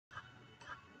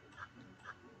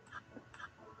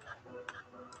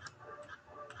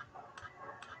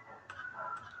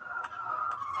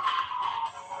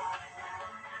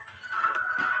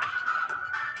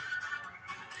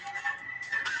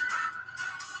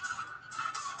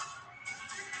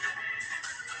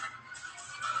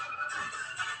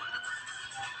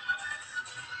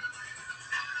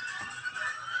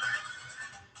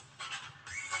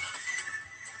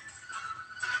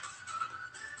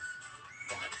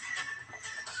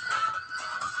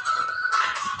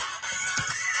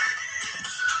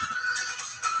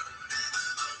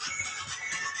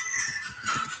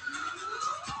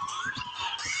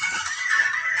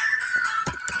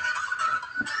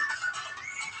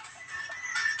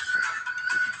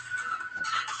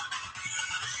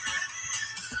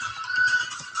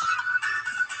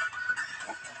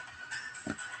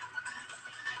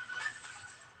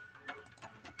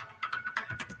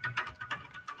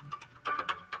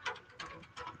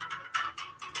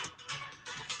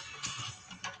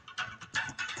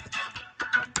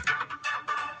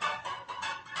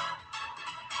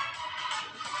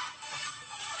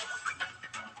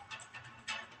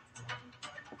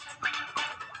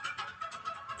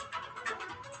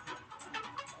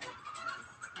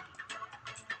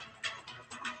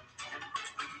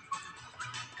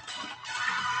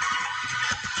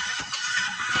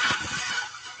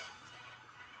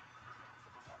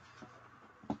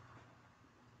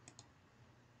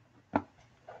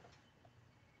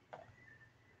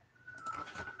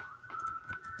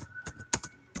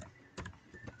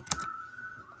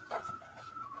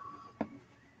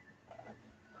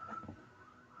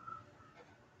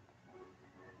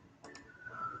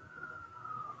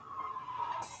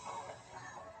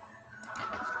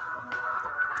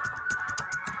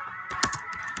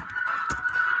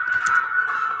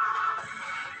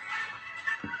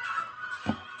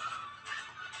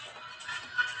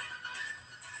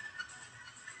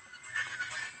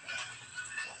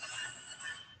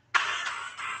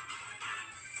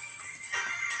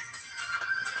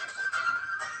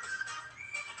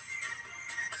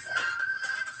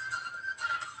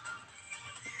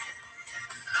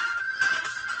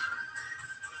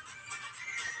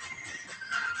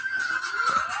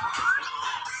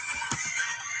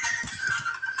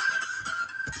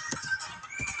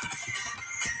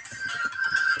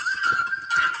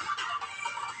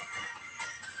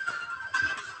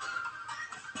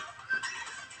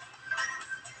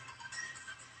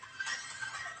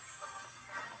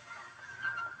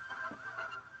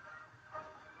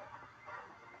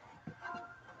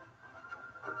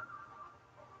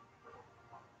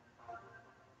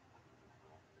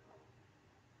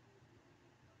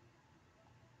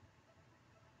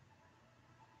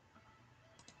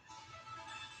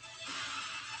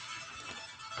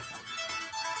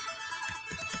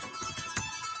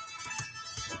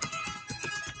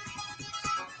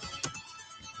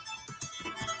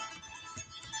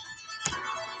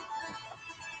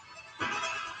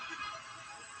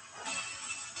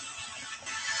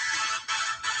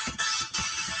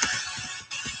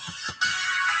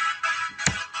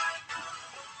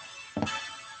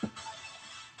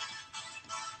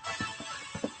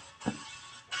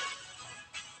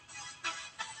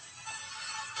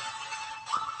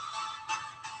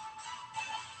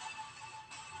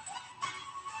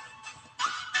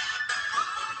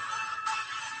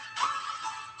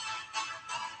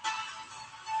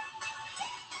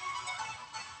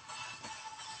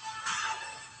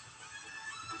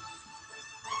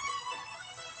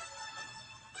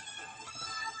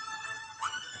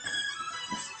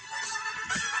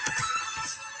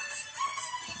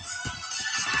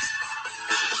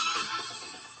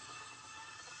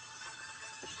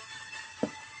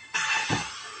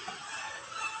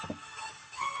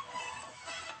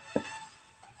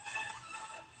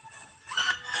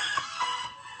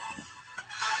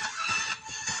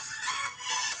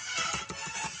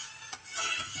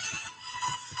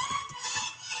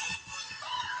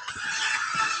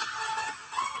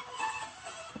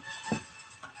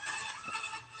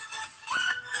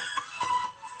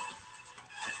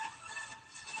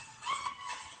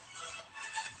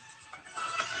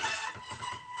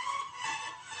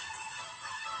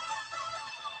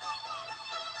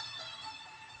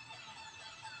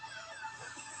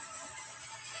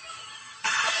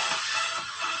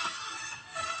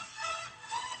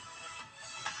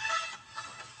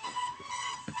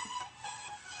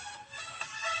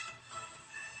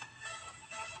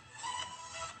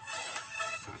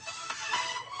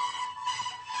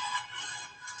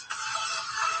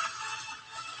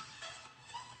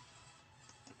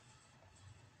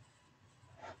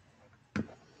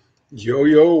Yo,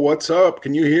 yo, what's up?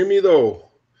 Can you hear me though?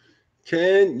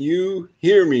 Can you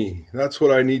hear me? That's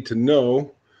what I need to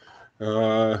know.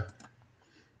 Uh,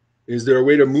 is there a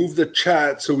way to move the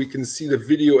chat so we can see the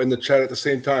video and the chat at the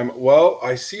same time? Well,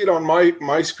 I see it on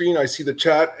my screen. I see the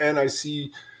chat and I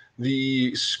see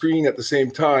the screen at the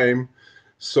same time.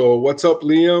 So, what's up,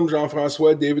 Liam,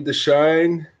 Jean-Francois, David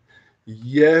Deschaine?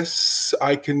 Yes,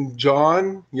 I can,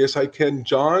 John. Yes, I can,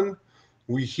 John.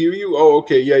 We hear you. Oh,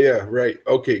 okay. Yeah, yeah, right.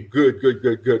 Okay, good, good,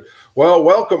 good, good. Well,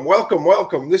 welcome, welcome,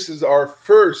 welcome. This is our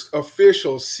first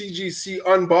official CGC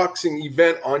unboxing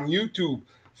event on YouTube,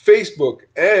 Facebook,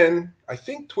 and I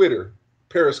think Twitter,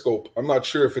 Periscope. I'm not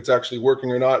sure if it's actually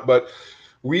working or not, but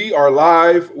we are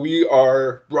live. We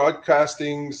are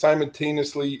broadcasting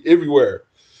simultaneously everywhere.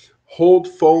 Hold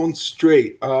phone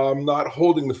straight. I'm not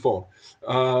holding the phone.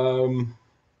 Um,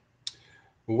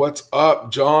 what's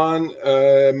up, John?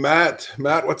 Matt,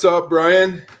 what's up,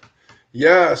 Brian?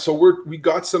 Yeah, so we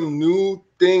got some new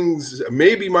things.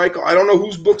 Maybe Michael. I don't know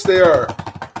whose books they are.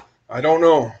 I don't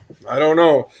know. I don't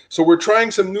know. So we're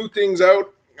trying some new things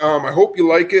out. I hope you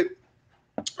like it.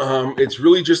 It's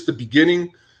really just the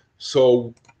beginning.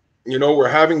 So, we're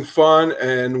having fun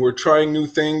and we're trying new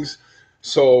things.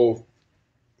 So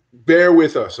bear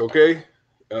with us, okay?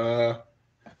 Uh,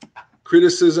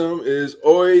 Criticism is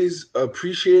always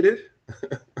appreciated.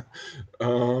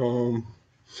 um,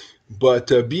 but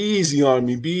be easy on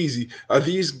me. Be easy. Are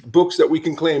these books that we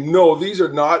can claim? No, these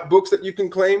are not books that you can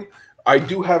claim. I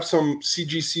do have some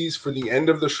CGCs for the end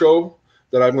of the show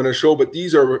that I'm going to show, but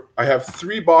I have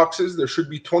 3 boxes. There should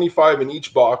be 25 in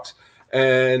each box.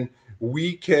 And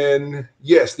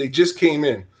yes, they just came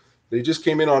in. They just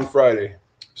came in on Friday.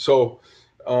 So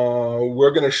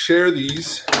we're going to share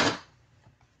these.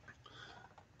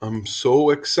 I'm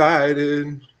so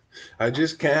excited. I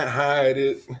just can't hide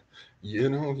it.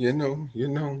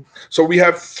 So we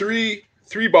have three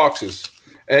boxes,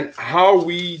 and how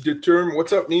we determine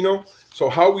what's up, Nino. So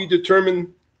how we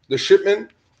determine the shipment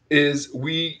is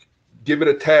we give it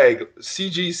a tag,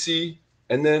 CGC,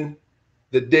 and then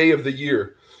the day of the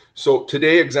year. So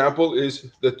today example is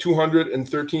the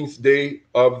 213th day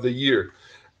of the year.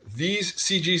 These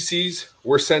CGCs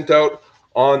were sent out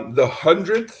on the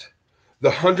 100th, the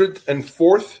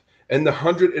 104th, and the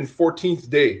 114th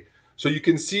day. So you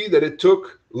can see that it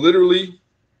took literally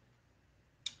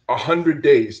 100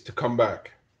 days to come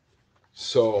back.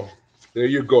 So there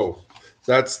you go.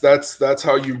 That's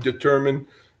how you determine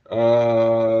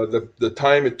the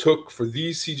time it took for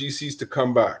these CGCs to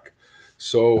come back.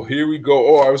 So here we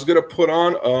go. Oh, I was gonna put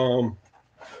on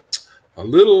a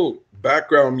little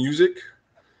background music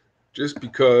just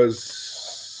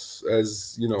because,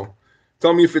 as you know,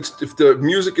 tell me if the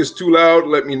music is too loud.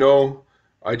 Let me know.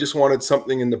 I just wanted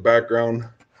something in the background.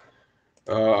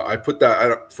 I put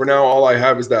that for now. All I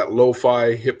have is that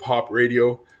lo-fi hip hop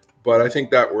radio, but I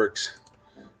think that works.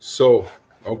 So,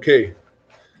 okay.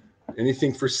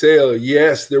 Anything for sale?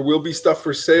 Yes, there will be stuff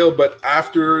for sale, but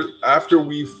after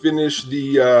we finish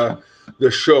the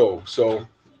show. So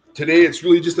today it's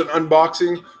really just an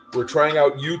unboxing. We're trying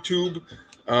out YouTube.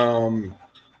 Um,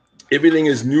 Everything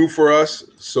is new for us,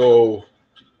 so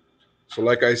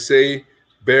like I say,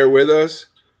 bear with us,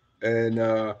 and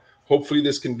hopefully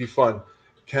this can be fun.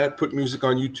 Can't put music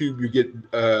on YouTube. You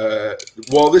get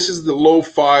this is the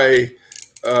lo-fi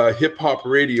hip hop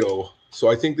radio, so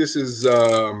I think this is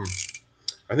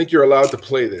I think you're allowed to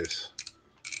play this.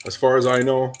 As far as I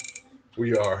know,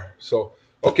 we are. So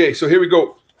okay, so here we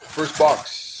go. First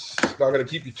box. It's not gonna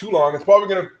keep you too long. It's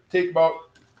probably gonna take about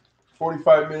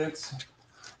 45 minutes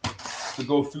to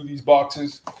go through these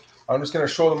boxes. I'm just going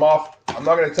to show them off. I'm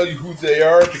not going to tell you who they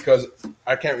are because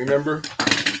I can't remember.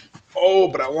 Oh,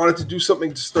 but I wanted to do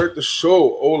something to start the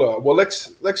show. Ola. Well,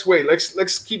 let's wait.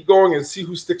 Let's keep going and see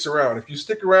who sticks around. If you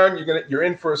stick around, you're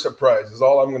in for a surprise. Is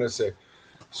all I'm going to say.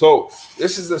 So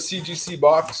this is the CGC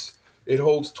box. It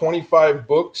holds 25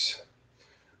 books.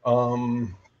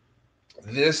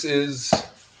 This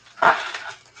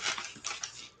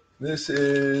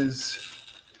is.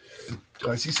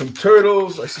 I see some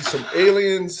turtles. I see some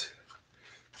aliens.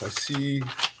 I see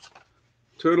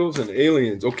turtles and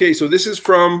aliens. Okay, so this is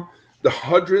from the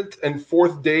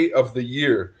 104th day of the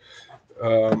year.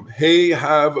 Hey,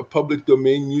 have a public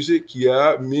domain music.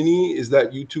 Yeah, Mini is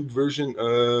that YouTube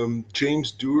version.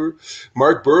 James Dewar,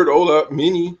 Mark Bird, Ola,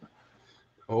 Mini.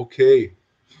 Okay.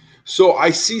 So I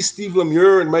see Steve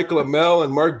Lemieux and Michael Amel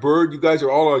and Mark Bird. You guys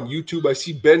are all on YouTube. I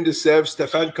see Ben DeSev,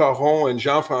 Stéphane Caron, and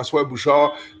Jean-Francois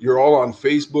Bouchard. You're all on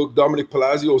Facebook. Dominic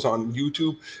Palazzo is on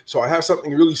YouTube. So I have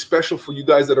something really special for you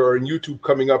guys that are on YouTube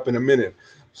coming up in a minute.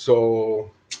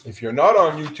 So If you're not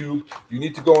on YouTube, you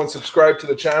need to go and subscribe to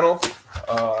the channel,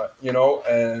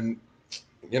 and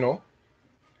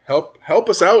help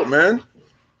us out, man.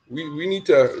 We need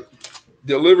to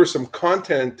deliver some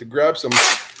content to grab some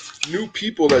new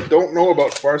people that don't know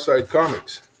about Farside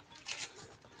Comics.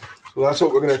 So that's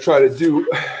what we're going to try to do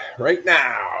right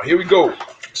now. Here we go.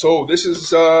 So this is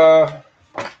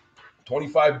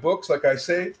 25 books, like I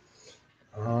say.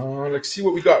 Let's see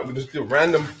what we got. We'll just do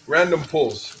random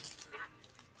pulls.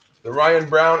 The Ryan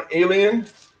Brown Alien,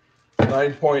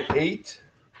 9.8.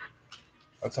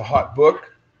 That's a hot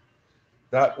book.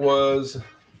 That was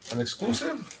an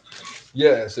exclusive.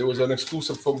 Yes, it was an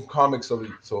exclusive from Comics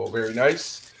Elite. So very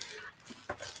nice.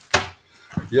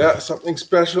 Yeah, something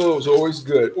special. It was always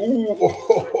good. Ooh,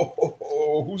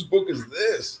 whose book is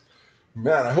this?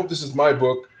 Man, I hope this is my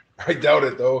book. I doubt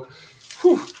it, though.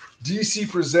 Whew. DC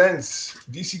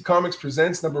Comics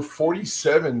presents number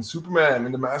 47, Superman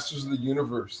and the Masters of the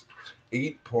Universe,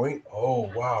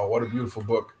 8.0. Wow, what a beautiful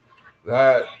book.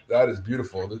 That is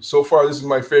beautiful. So far, this is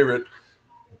my favorite.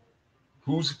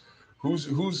 Who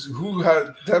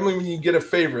had? Tell me when you get a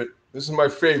favorite. This is my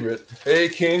favorite. Hey,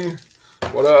 King,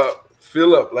 what up?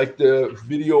 Philip, like the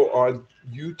video on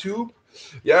YouTube?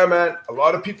 Yeah, man, a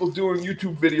lot of people doing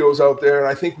YouTube videos out there, and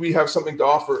I think we have something to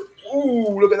offer.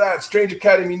 Ooh, look at that. Strange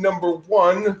Academy number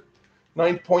 1,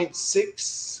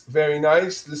 9.6. Very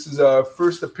nice. This is a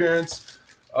first appearance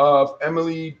of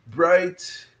Emily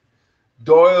Bright,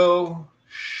 Doyle,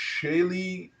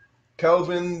 Shaylee,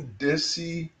 Kelvin,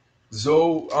 Dissy,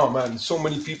 Zoe. Oh, man, so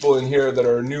many people in here that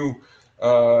are new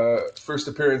first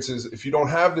appearances. If you don't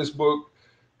have this book,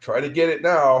 try to get it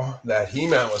now. That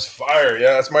He-Man was fire.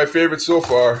 Yeah, that's my favorite so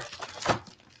far.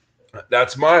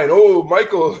 That's mine. Oh,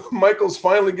 Michael's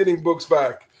finally getting books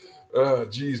back.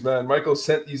 Geez, man. Michael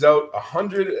sent these out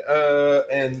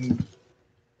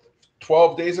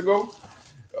 112 days ago.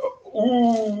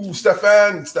 Ooh,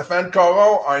 Stefan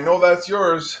Caron. I know that's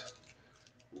yours.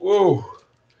 Whoa.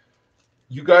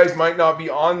 You guys might not be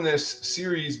on this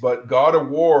series, but God of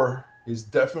War is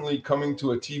definitely coming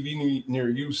to a TV near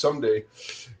you someday.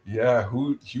 Yeah,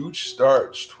 huge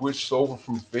start. Switched over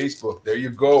from Facebook. There you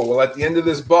go. Well, at the end of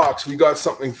this box, we got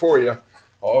something for you.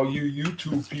 All you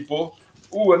YouTube people.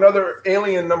 Ooh, another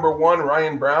Alien number 1,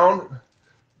 Ryan Brown.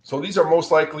 So these are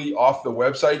most likely off the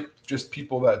website, just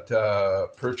people that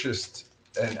purchased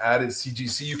and added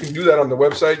CGC. You can do that on the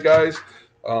website, guys.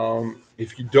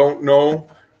 If you don't know,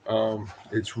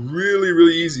 it's really,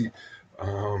 really easy.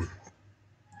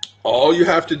 All you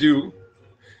have to do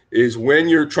is when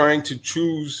you're trying to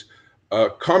choose a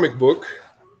comic book.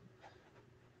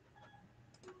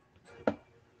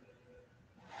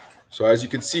 So as you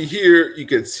can see here, you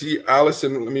can see Alice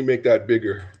in, let me make that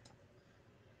bigger.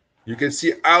 You can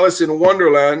see Alice in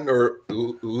Wonderland or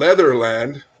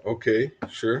Leatherland. Okay,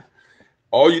 sure.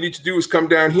 All you need to do is come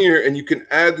down here and you can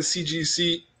add the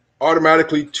CGC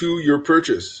automatically to your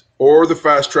purchase or the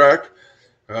fast track.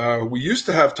 We used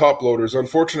to have top loaders.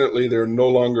 Unfortunately, they're no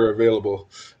longer available,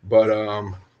 but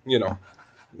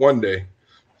one day.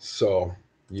 So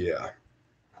yeah.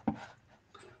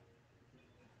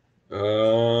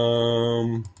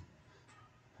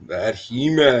 That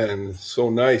He-Man, so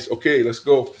nice. Okay, let's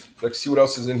go. Let's see what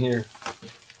else is in here.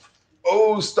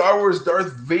 Oh, Star Wars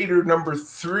Darth Vader number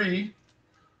 3.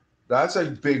 That's a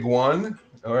big one.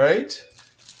 All right.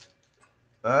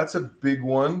 That's a big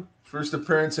one. First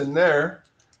appearance in there.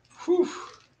 Whew.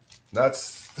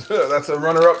 That's a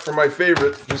runner-up for my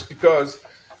favorite, just because.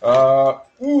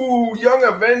 Young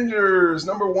Avengers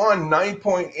number 1,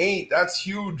 9.8. That's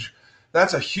huge.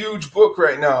 That's a huge book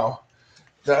right now.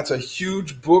 That's a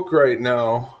huge book right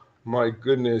now. My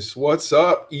goodness. What's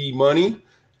up, E-Money?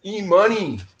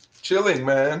 E-Money. Chilling,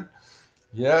 man.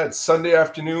 Yeah, it's Sunday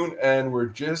afternoon, and we're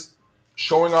just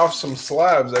showing off some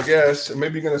slabs, I guess.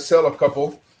 Maybe going to sell a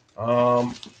couple.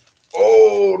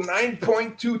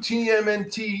 9.2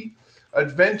 TMNT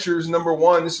Adventures number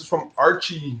 1. This is from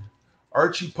Archie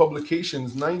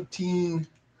Publications,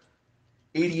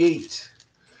 1988.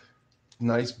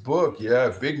 Nice book. Yeah,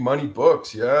 big money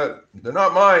books. Yeah, they're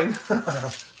not mine.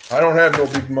 I don't have no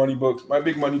big money books. My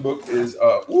big money book is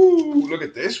look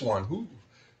at this one.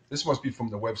 This must be from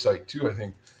the website too, I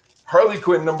think. Harley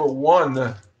Quinn number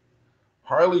 1.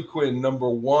 Harley Quinn number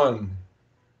 1.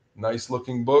 Nice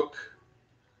looking book.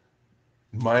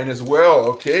 Mine as well.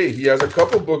 Okay, he has a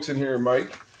couple books in here,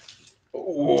 Mike.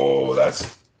 I'm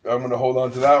gonna hold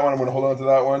on to that one. I'm gonna hold on to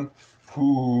that one.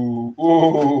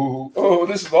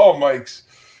 This is all Mike's.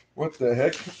 What the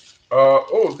heck?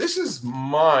 This is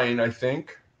mine, I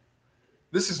think.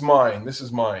 This is mine.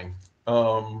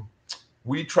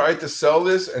 We tried to sell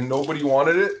this and nobody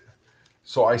wanted it.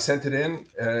 So I sent it in.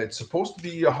 It's supposed to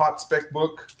be a hot spec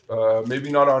book,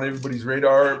 maybe not on everybody's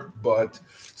radar, but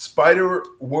Spider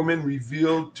Woman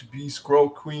revealed to be Scroll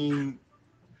Queen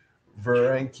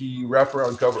Varanki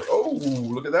wraparound cover. Oh,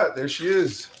 look at that. There she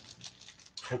is.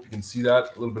 Hope you can see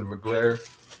that. A little bit of a glare.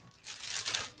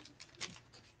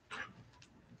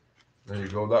 There you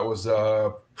go. That was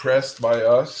pressed by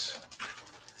us.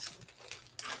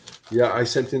 Yeah, I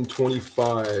sent in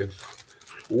 25.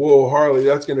 Whoa, Harley,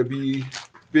 that's going to be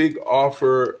big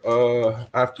offer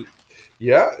after.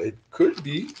 Yeah, it could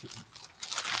be.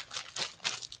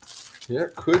 Yeah,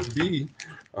 it could be.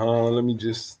 Let me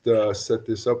just set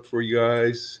this up for you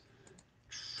guys.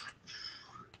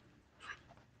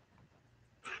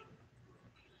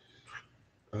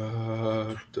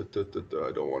 I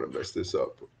don't want to mess this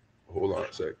up. Hold on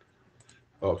a sec.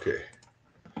 Okay,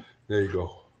 there you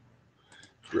go.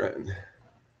 Brand.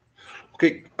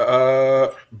 Okay,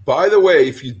 by the way,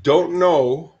 if you don't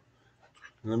know,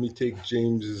 let me take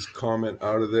James's comment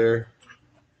out of there.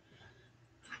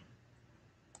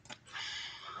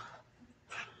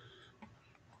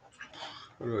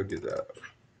 How do I get that?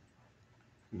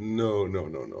 No.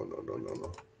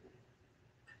 No.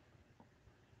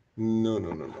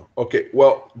 Okay,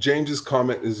 well, James's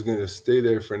comment is going to stay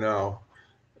there for now.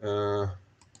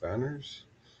 Banners?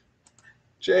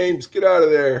 James, get out of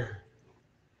there.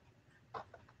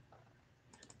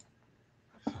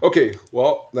 Okay,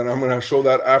 well, then I'm going to show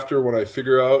that after when I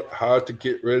figure out how to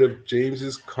get rid of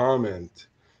James's comment.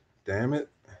 Damn it.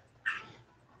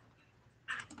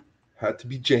 Had to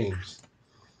be James.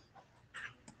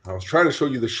 I was trying to show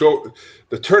you the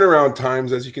turnaround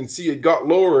times. As you can see, it got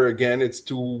lower again. It's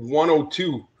to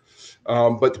 102.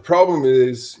 But the problem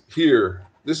is here.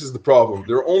 This is the problem.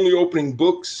 They're only opening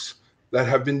books that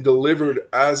have been delivered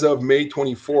as of May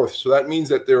 24th. So that means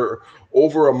that they're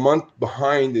over a month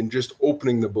behind in just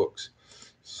opening the books.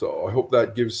 So I hope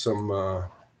that gives some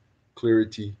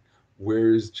clarity.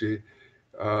 Where's Jay?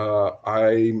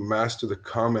 I master the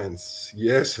comments.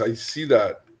 Yes, I see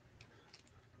that.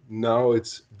 Now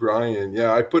it's Brian.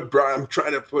 Yeah, I put Brian. I'm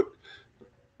trying to put.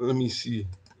 Let me see.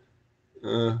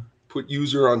 Put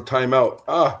user on timeout.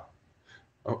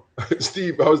 Oh,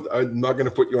 Steve, I'm not going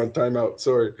to put you on timeout.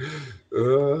 Sorry.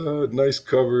 Nice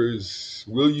covers.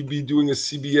 Will you be doing a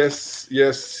CBS?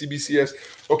 Yes, CBCS.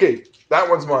 Okay, that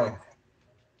one's mine.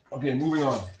 Okay, moving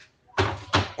on.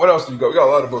 What else do you got? We got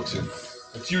a lot of books here.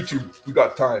 It's YouTube. We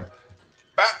got time.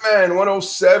 Batman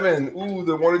 107. Ooh,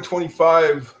 the 1 in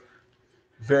 25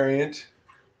 variant.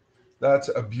 That's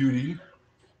a beauty.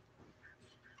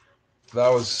 That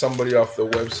was somebody off the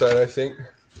website, I think.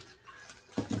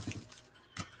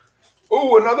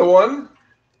 Oh, another one.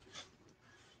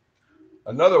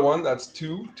 Another one. That's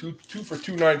two for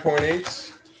 2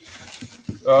 9.8s.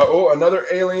 Another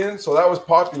Alien. So that was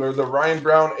popular. The Ryan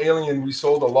Brown Alien. We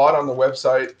sold a lot on the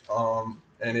website,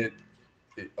 and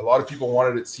a lot of people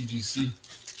wanted it CGC.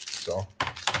 So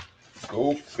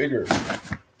go figure.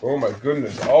 Oh my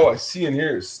goodness! All I see in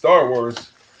here is Star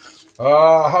Wars.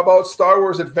 How about Star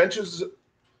Wars Adventures?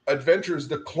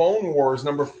 The Clone Wars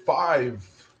 #5.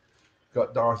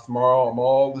 Got Darth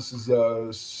Maul. This is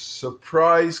a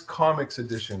surprise comics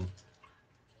edition.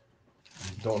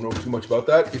 Don't know too much about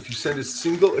that. If you send a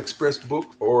single express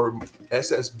book or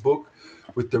SS book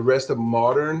with the rest of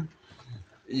modern,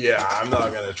 yeah, I'm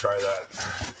not gonna try that.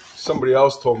 Somebody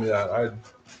else told me that.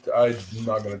 I'm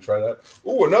not gonna try that.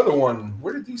 Oh, another one.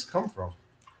 Where did these come from?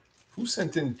 Who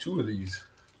sent in 2 of these?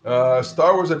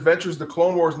 Star Wars Adventures: The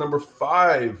Clone Wars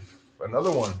 #5.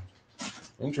 Another one.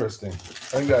 Interesting.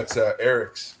 I think that's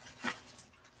Eric's.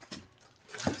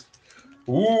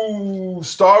 Ooh,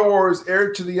 Star Wars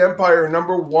Heir to the Empire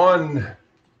 #1.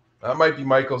 That might be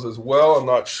Michael's as well. I'm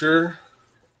not sure.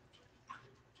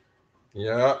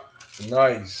 Yeah,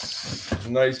 nice.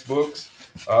 Nice books.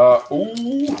 Star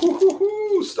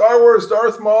Wars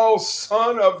Darth Maul,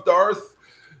 son of Darth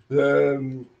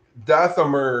Dathomir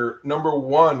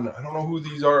 #1. I don't know who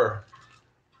these are.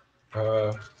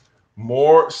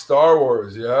 More Star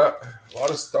Wars, yeah. A lot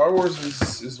of Star Wars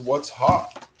is what's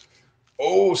hot.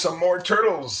 Oh, some more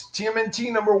Turtles. TMNT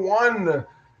 #1.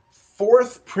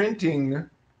 4th printing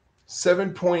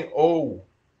 7.0.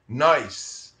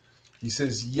 Nice. He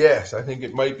says yes. I think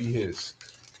it might be his.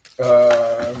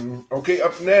 Okay,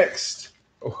 up next.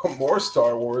 Oh, more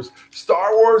Star Wars.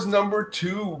 Star Wars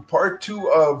 #2. Part 2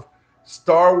 of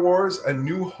Star Wars A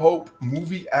New Hope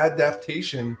movie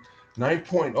adaptation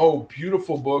 9.0.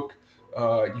 Beautiful book.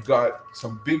 You got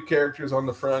some big characters on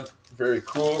the front. Very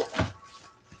cool.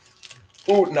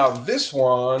 Oh, now this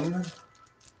one.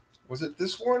 Was it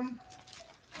this one?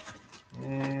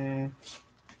 I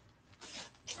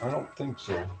don't think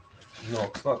so. No,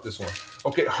 it's not this one.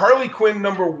 Okay, Harley Quinn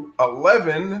number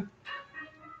 11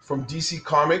 from DC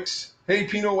Comics. Hey,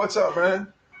 Pino, what's up,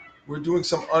 man? We're doing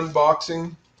some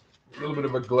unboxing. A little bit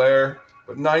of a glare,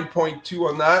 but 9.2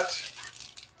 on that.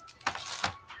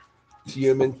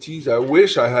 TMNTs. I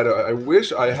wish I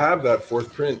have that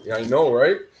fourth print. Yeah, I know,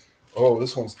 right? Oh,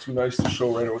 this one's too nice to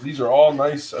show right away. These are all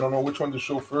nice. I don't know which one to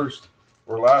show first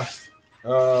or last.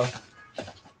 Okay,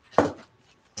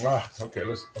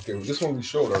 this one we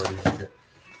showed already. Okay.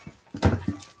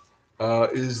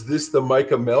 Is this the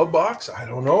Micah mailbox? I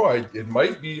don't know. It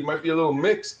might be a little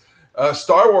mixed.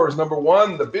 Star Wars number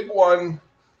 1, the big one.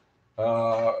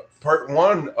 Part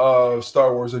 1 of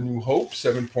Star Wars: A New Hope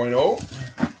 7.0.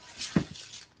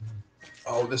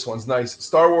 Oh, this one's nice.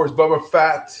 Star Wars Boba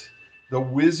Fett, the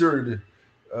Wizard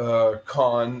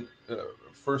Con,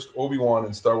 first Obi-Wan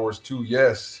in Star Wars 2.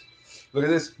 Yes. Look at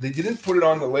this. They didn't put it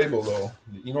on the label, though.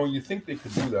 You know, you think they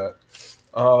could do that.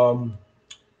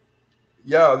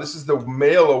 Yeah, this is the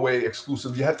mail away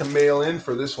exclusive. You had to mail in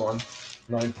for this one.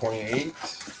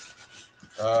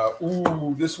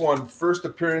 9.8. This one, first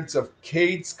appearance of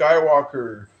Cade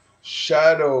Skywalker,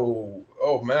 Shadow.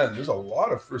 Oh man, there's a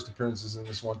lot of first appearances in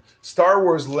this one. Star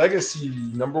Wars Legacy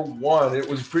number 1. It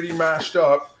was pretty mashed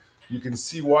up. You can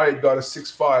see why it got a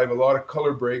 6.5. A lot of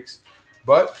color breaks,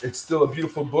 but it's still a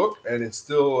beautiful book, and it's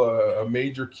still a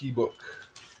major key book.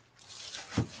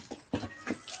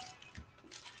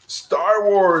 Star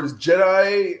Wars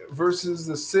Jedi versus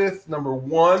the Sith number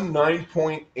 1,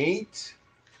 9.8.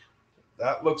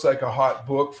 That looks like a hot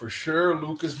book for sure.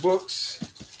 Lucas Books.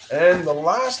 And the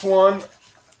last one,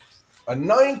 a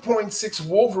 9.6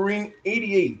 Wolverine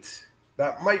 88.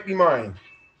 That might be mine.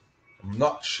 I'm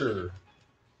not sure.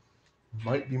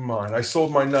 Might be mine. I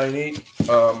sold my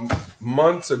 9.8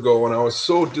 months ago, and I was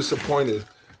so disappointed.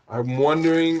 I'm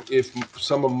wondering if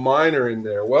some of mine are in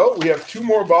there. Well, we have 2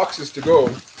 more boxes to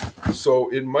go, so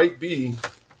it might be.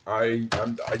 I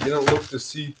didn't look to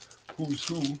see who's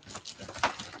who.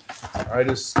 I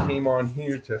just came on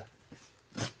here to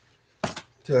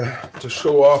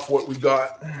show off what we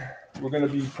got. We're going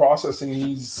to be processing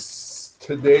these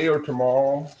today or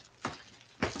tomorrow.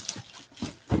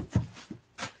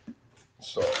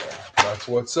 So that's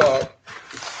what's up.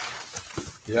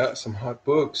 Yeah, some hot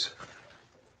books.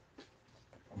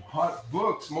 Hot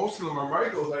books. Most of them are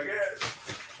Michael's, I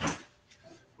guess.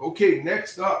 Okay,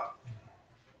 next up.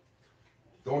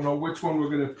 Don't know which one we're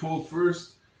going to pull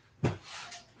first.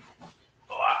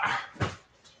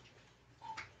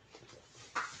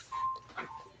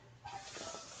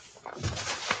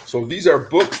 So these are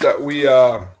books that we,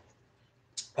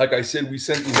 like I said, we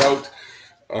sent these out.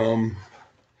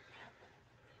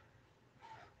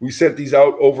 We sent these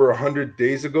out over 100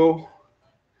 days ago.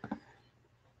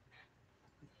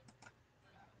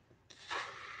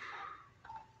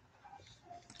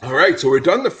 All right, so we're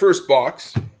done the first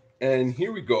box, and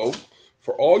here we go.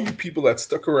 For all you people that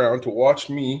stuck around to watch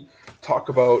me talk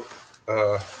about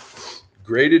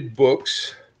graded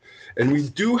books, and we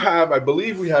do have, I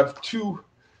believe we have two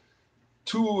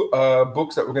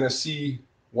books that we're going to see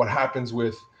what happens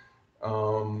with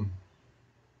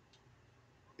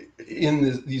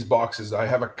in these boxes. I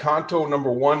have a Kanto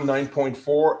number 1,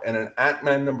 9.4, and an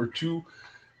Ant-Man number 2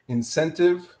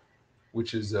 Incentive,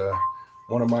 which is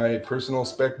one of my personal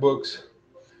spec books,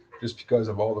 just because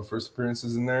of all the first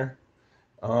appearances in there.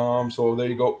 So there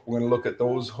you go. We're going to look at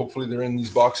those. Hopefully they're in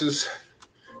these boxes.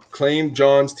 Claim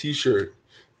John's t-shirt.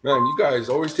 Man, you guys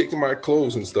always taking my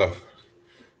clothes and stuff.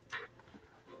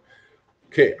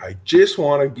 Okay, I just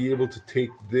want to be able to take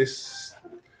this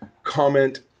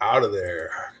comment out of there.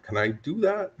 Can I do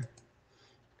that?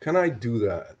 Can I do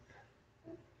that?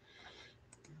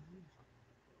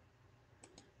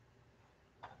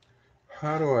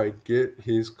 How do I get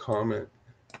his comment?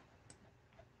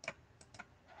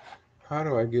 How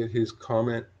do I get his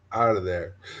comment out of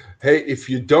there? Hey, if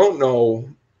you don't know,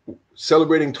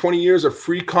 celebrating 20 years of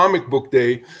Free Comic Book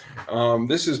Day.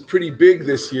 This is pretty big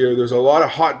this year. There's a lot of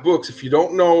hot books. If you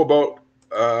don't know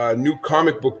about new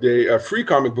comic book day, Free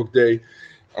Comic Book Day,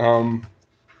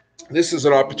 this is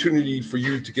an opportunity for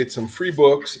you to get some free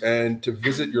books and to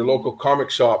visit your local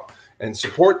comic shop and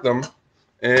support them,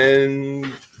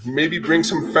 and maybe bring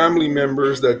some family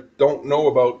members that don't know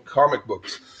about comic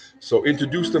books. So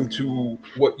introduce them to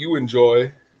what you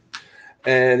enjoy.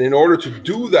 And in order to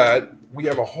do that, we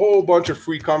have a whole bunch of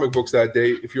free comic books that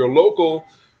day. If you're local,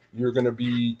 you're going to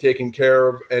be taken care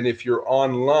of. And if you're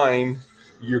online,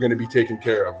 you're going to be taken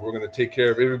care of. We're going to take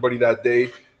care of everybody that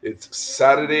day. It's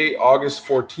Saturday, August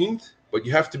 14th, but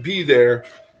you have to be there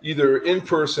either in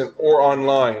person or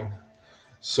online.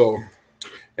 So,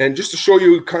 and just to show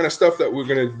you kind of stuff that we're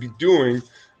going to be doing,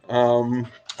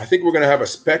 I think we're going to have a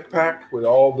spec pack with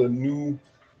all the new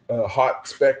hot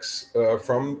specs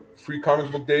from Free Comics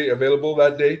Book Day available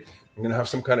that day. I'm going to have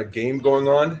some kind of game going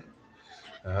on.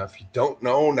 If you don't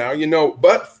know, now you know.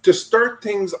 But to start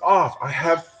things off, I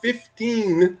have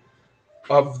 15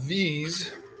 of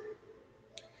these.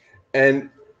 And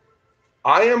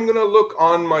I am going to look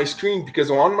on my screen, because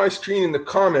on my screen in the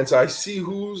comments, I see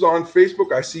who's on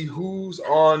Facebook. I see who's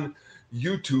on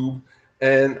YouTube.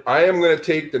 And I am going to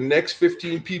take the next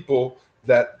 15 people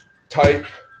that type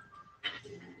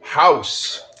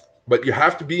house, but you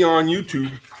have to be on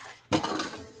YouTube.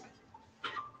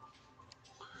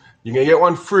 You're going to get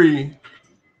one free.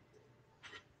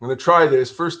 I'm going to try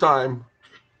this first time.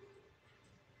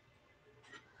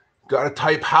 Got to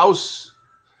type house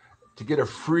to get a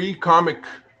free comic.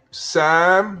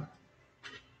 Sam,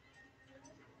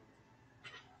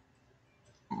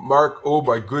 Mark, oh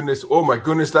my goodness,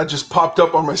 that just popped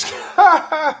up on my screen.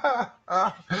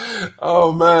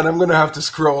 Oh man, I'm gonna have to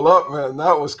scroll up, man.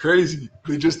 That was crazy.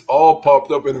 They just all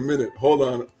popped up in a minute. Hold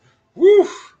on. Woo,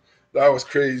 that was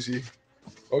crazy.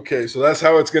 Okay, so that's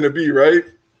how it's gonna be, right?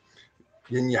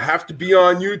 And you have to be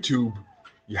on YouTube.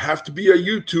 You have to be a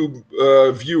YouTube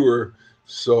viewer.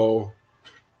 So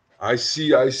I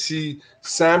see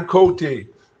Sam Cote.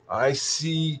 I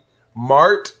see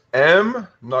Mart M. I'm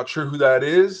not sure who that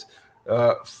is.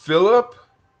 Philip.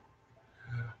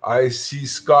 I see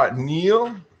Scott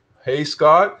Neal. Hey,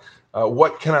 Scott.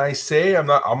 What can I say? I'm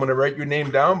going to write your name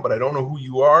down, but I don't know who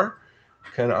you are.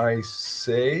 Can I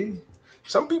say?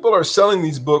 Some people are selling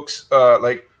these books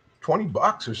like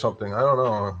 $20 or something. I don't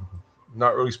know.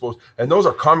 Not really supposed. And those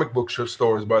are comic book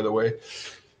stores, by the way.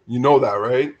 You know that,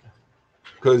 right?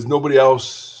 Because nobody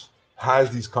else has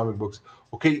these comic books.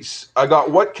 Okay, I got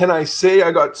What Can I Say?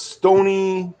 I got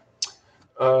Stony.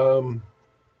 Oh,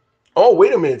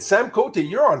 wait a minute. Sam Cote,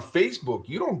 you're on Facebook.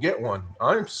 You don't get one.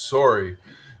 I'm sorry,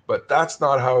 but that's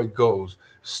not how it goes.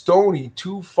 Stony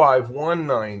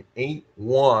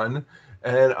 251981.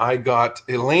 And I got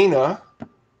Elena.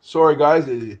 Sorry, guys.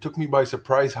 It took me by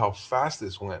surprise how fast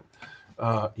this went.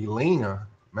 Elena,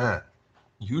 man,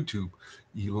 YouTube.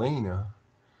 Elena.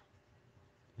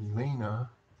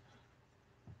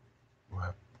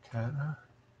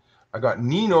 I got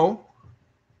Nino,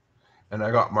 and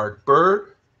I got Mark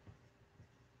Bird.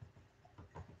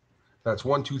 That's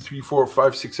 1, 2, 3, 4,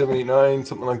 5, 6, 7, 8, 9,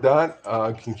 something like that.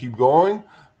 I can keep going.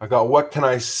 I got What Can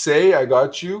I Say? I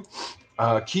got you.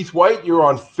 Keith White, you're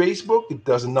on Facebook. It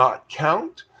does not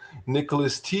count.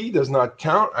 Nicholas T does not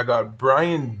count. I got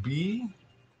Brian B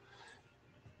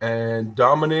and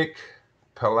Dominic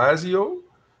Palazzo.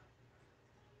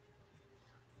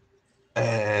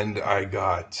 And I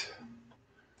got,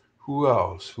 who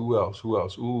else?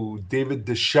 Ooh, David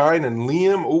Deshine and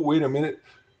Liam. Oh, wait a minute.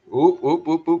 Oop.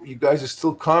 You guys are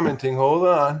still commenting. Hold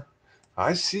on.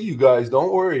 I see you guys.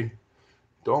 Don't worry.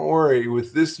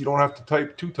 With this, you don't have to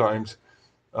type 2 times.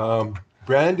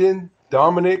 Brandon,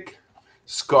 Dominic,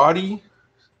 Scotty.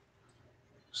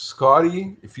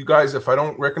 If I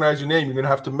don't recognize your name, you're going to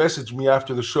have to message me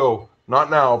after the show. Not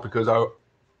now, because I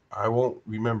won't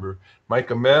remember.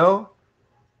 Mike Amel.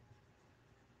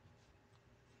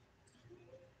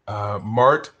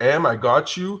 Mart M, I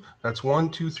got you. That's 1,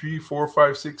 2, 3, 4,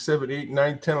 5, 6, 7, 8,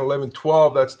 9, 10, 11,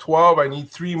 12. That's 12. I need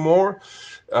 3 more.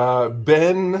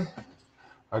 Ben,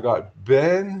 I got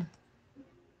Ben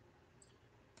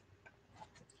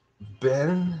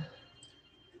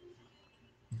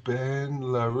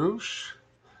LaRouche.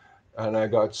 And I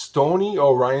got Stony.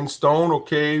 Oh, Ryan Stone.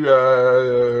 Okay,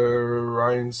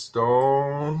 Ryan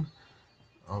Stone.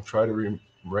 I'll try to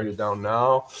write it down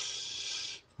now.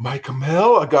 Mike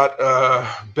Amel, I got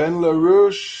Ben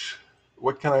LaRouche.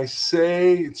 What can I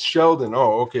say? It's Sheldon.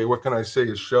 Oh, okay. What can I say?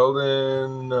 It's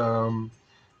Sheldon. I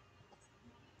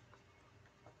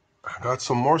got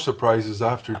some more surprises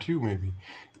after too, maybe.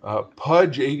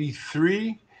 Pudge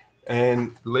 83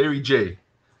 and Larry J.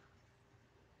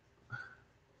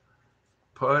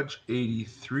 Pudge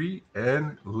 83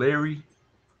 and Larry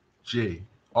J.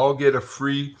 All get a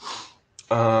free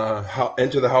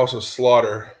Enter the House of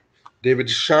Slaughter. David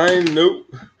Shine,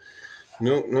 nope.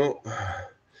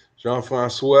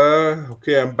 Jean-Francois,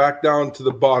 okay, I'm back down to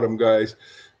the bottom, guys.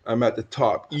 I'm at the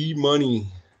top. E-Money,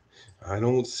 I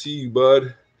don't see you,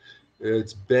 bud.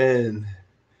 It's Ben,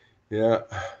 yeah.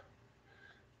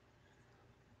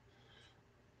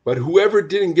 But whoever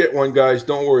didn't get one, guys,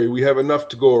 don't worry. We have enough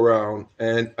to go around,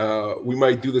 and we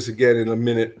might do this again in a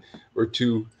minute or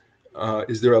two.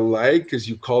 Is there a lag? Because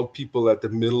you called people at the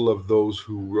middle of those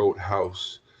who wrote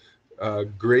house.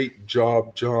 Great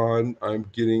job, John. I'm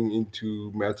getting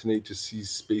into matinee to see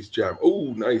Space Jam.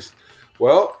 Oh, nice.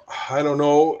 Well, I don't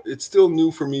know. It's still new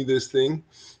for me, this thing.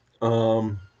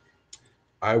 Um,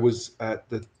 I was at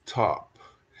the top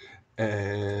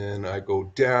and I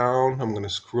go down. I'm going to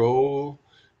scroll.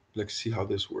 Let's see how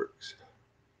this works.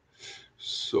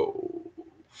 So,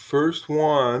 first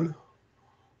one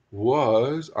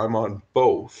was I'm on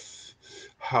both.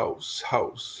 House.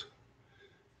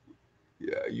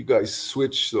 Yeah, you guys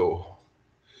switch. So,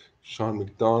 Sean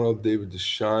McDonald, David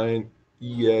DeShine,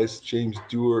 ES, James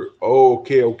Dewar. Oh,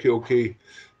 okay.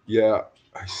 Yeah,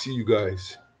 I see you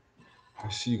guys.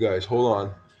 Hold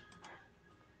on.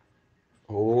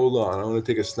 I'm gonna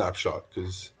take a snapshot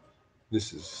because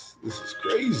this is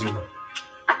crazy.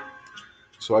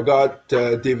 So I got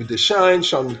David Deschaines,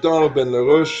 Sean McDonald, Ben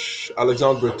LaRouche,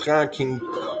 Alexandre Bertrand, King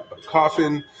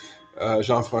Coffin,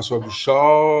 Jean-François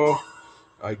Bouchard.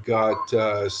 I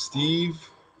got Steve.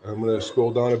 I'm going to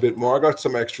scroll down a bit more. I got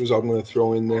some extras I'm going to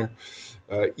throw in there.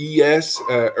 ES,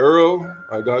 Earl,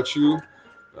 I got you.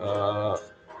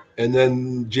 And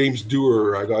then James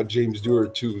Dewar, I got James Dewar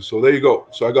too. So there you go.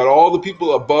 So I got all the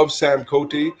people above Sam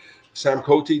Cote. Sam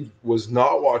Cote was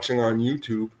not watching on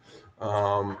YouTube.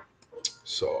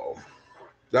 So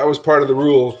that was part of the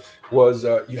rule, was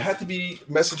you had to be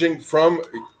messaging from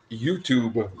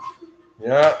YouTube.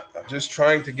 Yeah, just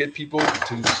trying to get people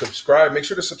to subscribe. Make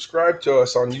sure to subscribe to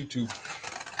us on YouTube.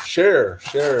 Share.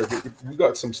 We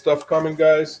got some stuff coming,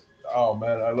 guys. Oh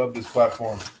man, I love this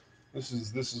platform. This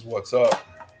is what's up.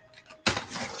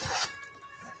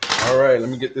 All right, let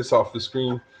me get this off the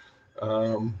screen.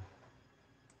 There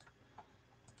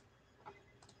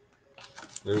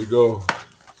we go.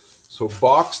 So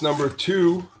box number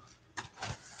 2.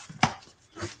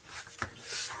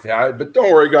 Yeah, but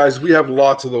don't worry, guys. We have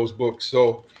lots of those books.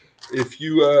 So if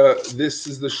you, this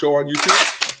is the show on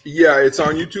YouTube. Yeah, it's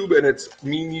on YouTube, and it's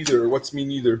Me Neither. What's Me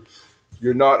Neither?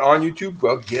 You're not on YouTube?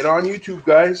 Well, get on YouTube,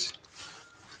 guys.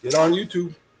 Get on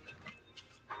YouTube.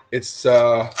 It's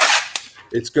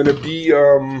gonna be.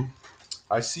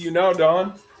 I see you now,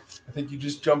 Don. I think you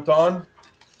just jumped on.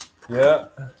 Yeah.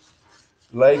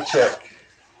 Leg check.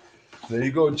 There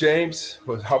you go, James.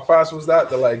 How fast was that?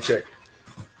 The leg check.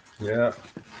 Yeah.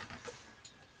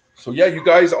 So yeah, you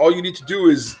guys, all you need to do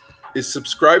is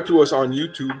subscribe to us on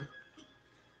YouTube,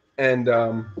 and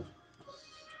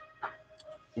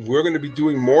we're going to be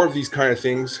doing more of these kind of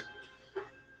things.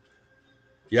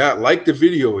 Yeah, like the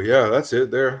video. Yeah, that's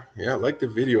it there. Yeah, like the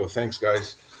video. Thanks,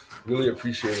 guys. Really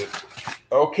appreciate it.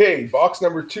 Okay, box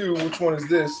number 2. Which one is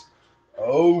this?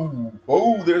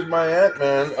 Oh, there's my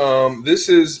Ant-Man. This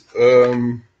is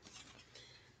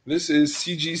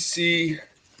CGC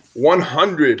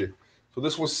 100. So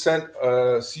this was sent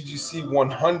CGC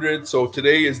 100. So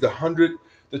today is the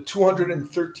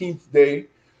 213th day.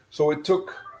 So it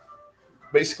took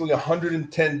basically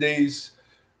 110 days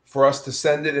for us to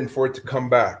send it and for it to come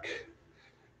back.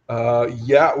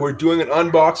 Yeah, we're doing an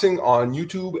unboxing on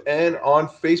YouTube and on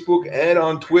Facebook and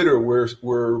on Twitter.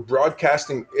 We're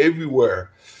broadcasting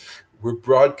everywhere.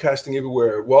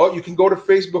 Well, you can go to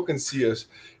Facebook and see us.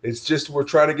 It's just we're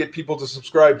trying to get people to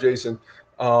subscribe, Jason.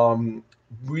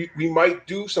 We might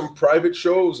do some private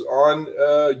shows on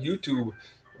YouTube,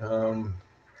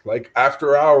 like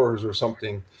after hours or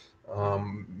something.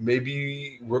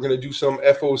 Maybe we're going to do some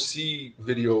FOC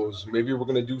videos. Maybe we're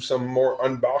going to do some more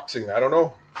unboxing. I don't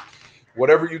know.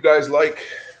 Whatever you guys like.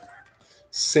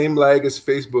 Same lag as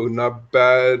Facebook, not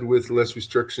bad with less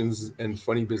restrictions and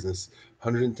funny business.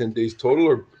 110 days total,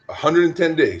 or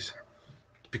 110 days?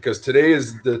 Because today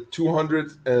is the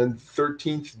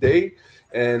 213th day,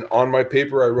 and on my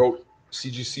paper I wrote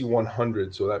CGC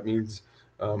 100. So that means,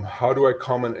 how do I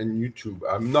comment on YouTube?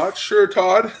 I'm not sure,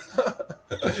 Todd.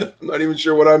 I'm not even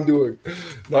sure what I'm doing.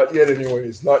 Not yet,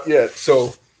 anyways. Not yet.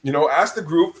 So, ask the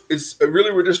group. It's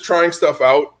really, we're just trying stuff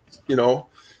out,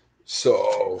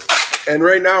 So, and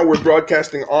right now we're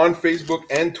broadcasting on Facebook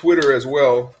and Twitter as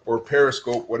well, or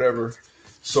Periscope, whatever.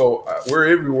 So we're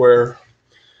everywhere.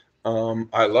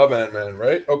 I love Ant-Man,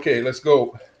 right? Okay, let's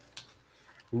go.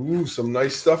 Ooh, some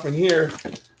nice stuff in here.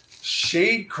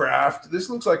 Shadecraft. This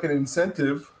looks like an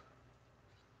incentive.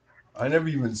 I never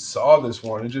even saw this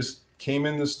one. It just came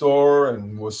in the store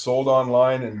and was sold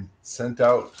online and sent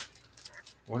out.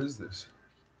 What is this?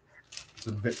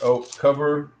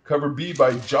 Cover B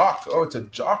by Jock. Oh, it's a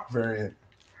Jock variant.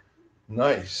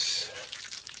 Nice.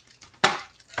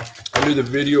 Under the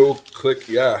video, click,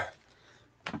 yeah.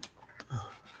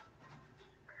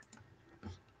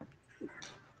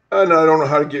 And I don't know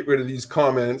how to get rid of these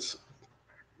comments.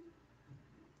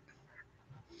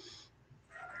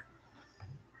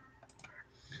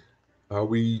 Are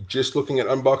we just looking at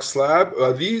Unbox Slab?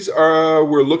 These are,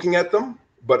 we're looking at them,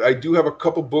 but I do have a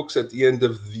couple books at the end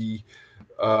of the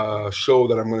show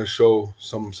that I'm going to show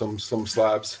some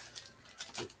slabs.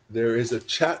 There is a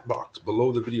chat box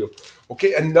below the video.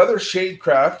 Okay, another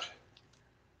Shadecraft.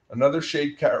 Another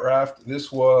Shadecraft.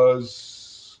 This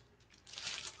was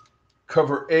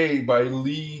cover A by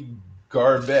Lee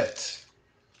Garbett.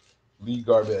 Lee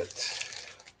Garbett.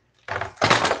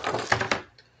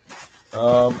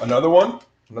 Another one.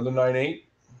 Another 9.8.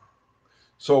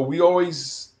 So we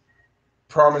always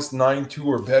promise 9.2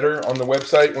 or better on the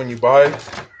website when you buy.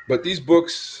 But these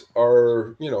books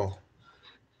are, you know,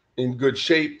 in good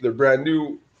shape. They're brand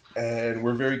new, and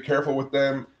we're very careful with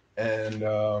them. And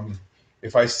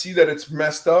if I see that it's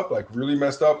messed up, like really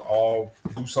messed up, I'll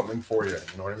do something for you.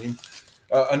 You know what I mean?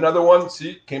 Another one,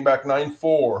 see, came back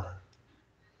 9.4.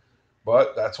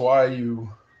 But that's why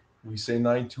we say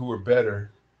 9.2 or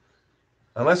better,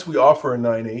 unless we offer a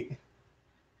 9.8.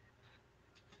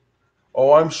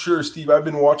 Oh, I'm sure, Steve. I've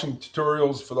been watching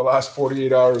tutorials for the last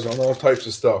 48 hours on all types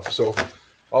of stuff, so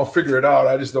I'll figure it out.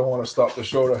 I just don't want to stop the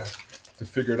show to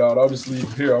figure it out. I'll just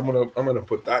leave here. I'm gonna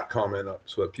put that comment up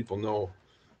so that people know.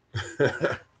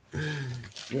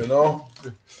 You know.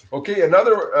 Okay,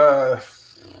 another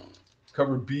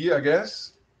cover B, I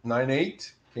guess. 9.8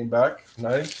 came back.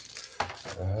 Nice.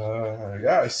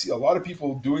 Yeah, I see a lot of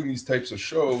people doing these types of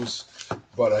shows,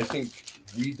 but I think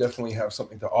we definitely have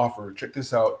something to offer. Check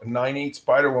this out. 9.8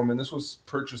 Spider-Woman. This was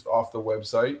purchased off the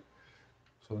website.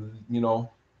 So, you know,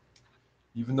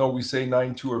 even though we say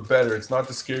 9.2 or better, it's not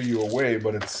to scare you away,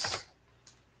 but it's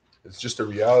just a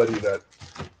reality that,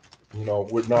 you know,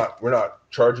 we're not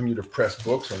charging you to press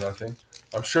books or nothing.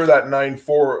 I'm sure that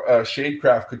 9.4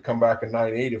 Shadecraft could come back at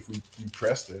 9.8 if we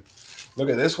pressed it. Look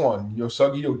at this one.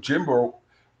 Yosagi Yojimbo,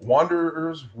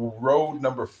 Wanderers Road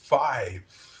number 5.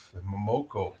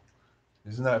 Momoko.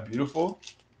 Isn't that beautiful?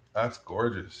 That's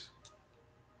gorgeous.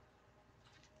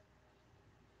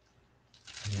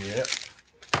 Yeah.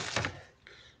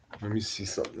 Let me see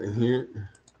something here.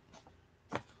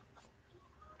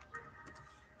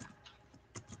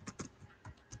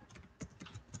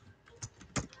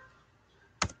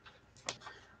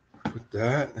 Put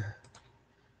that.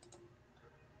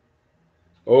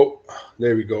 Oh,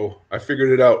 there we go. I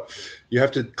figured it out. You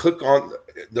have to click on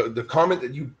the comment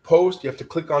that you post. You have to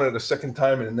click on it a second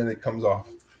time, and then it comes off.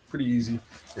 Pretty easy.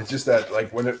 It's just that,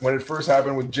 like, when it first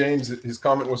happened with James, his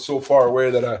comment was so far away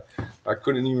that I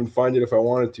couldn't even find it if I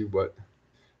wanted to. But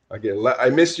I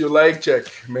missed your lag check,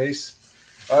 Mace.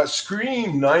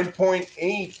 Scream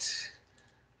 9.8.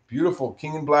 Beautiful.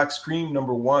 King in Black Scream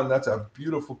number 1. That's a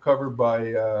beautiful cover by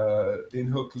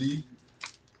In-Hook Lee.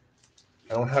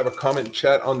 I don't have a comment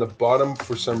chat on the bottom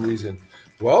for some reason.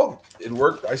 Well, it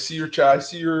worked. I see your chat. I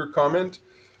see your comment.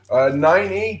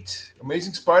 9.8.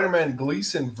 Amazing Spider-Man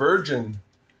Gleason Virgin.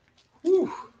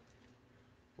 Whew.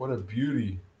 What a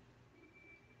beauty.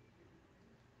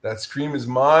 That Scream is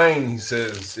mine, he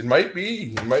says. It might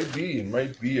be. It might be. It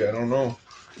might be. I don't know.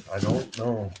 I don't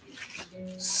know.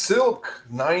 Silk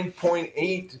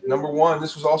 9.8, number 1.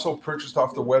 This was also purchased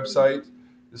off the website.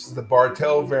 This is the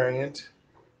Bartel variant.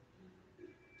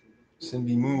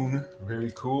 Cindy Moon,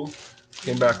 very cool.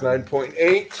 Came back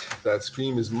 9.8. That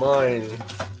Scream is mine.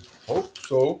 Hope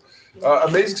so.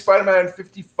 Amazing Spider-Man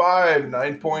 55,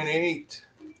 9.8.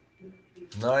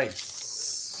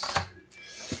 Nice.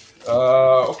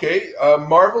 Okay,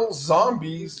 Marvel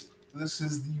Zombies. This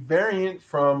is the variant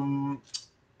from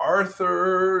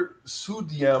Arthur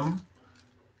Sudiem,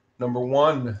 number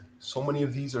 1. So many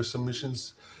of these are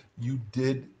submissions you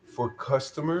did for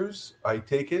customers, I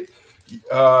take it.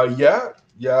 Yeah,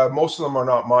 most of them are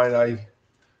not mine.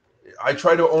 I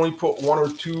try to only put 1 or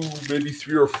 2, maybe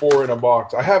 3 or 4 in a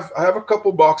box. I have a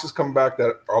couple boxes come back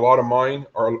that are a lot of mine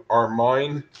are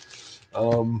mine,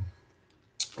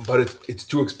 but it's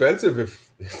too expensive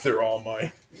if they're all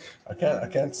mine. I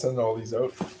can't send all these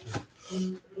out.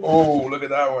 Oh, look at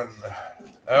that one.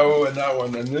 Oh, and that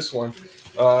one and this one.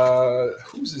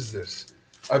 Whose is this?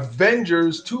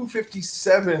 Avengers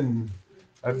 257.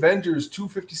 Avengers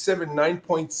 257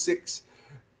 9.6.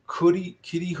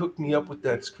 Kitty hooked me up with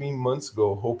that Scream months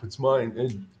ago. Hope it's mine.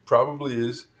 It probably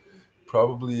is.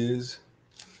 Probably is.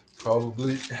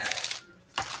 Probably.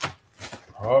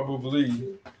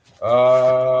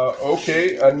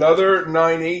 Okay, another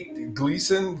 9.8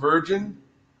 Gleason Virgin,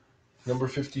 number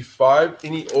 55.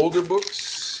 Any older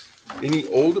books? Any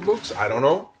older books? I don't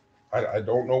know. I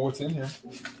don't know what's in here.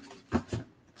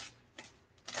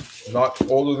 Not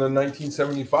older than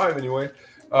 1975, anyway.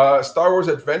 Star Wars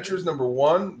Adventures number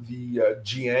 1, the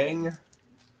Jiang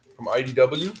from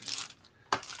IDW.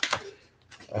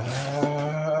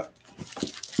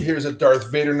 Here's a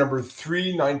Darth Vader number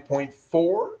 3,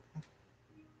 9.4.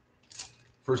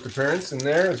 First appearance in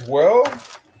there as well.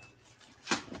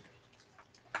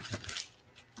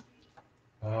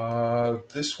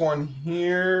 This one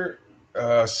here,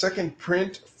 second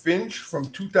print, Finch from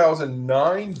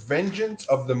 2009, Vengeance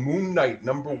of the Moon Knight,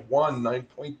 number 1,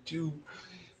 9.2.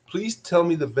 Please tell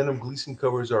me the Venom Gleason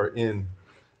covers are in.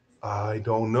 I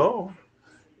don't know.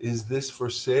 Is this for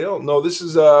sale? No, this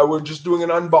is, we're just doing an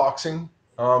unboxing,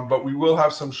 but we will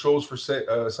have some shows for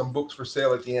sale, some books for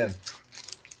sale at the end.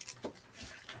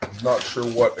 I'm not sure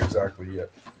what exactly yet.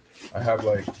 I have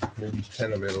like maybe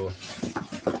 10 available.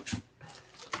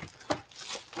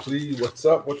 Please, what's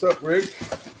up? What's up, Rick?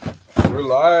 We're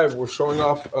live. We're showing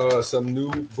off some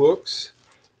new books.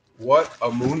 What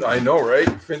a moon! I know, right?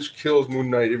 Finch kills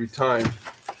Moon Knight every time.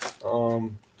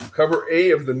 Cover A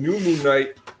of the new Moon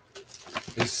Knight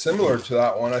is similar to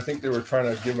that one. I think they were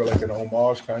trying to give it like an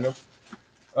homage, kind of.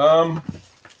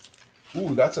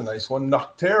 Ooh, that's a nice one.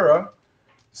 Noctera,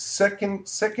 second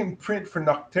print for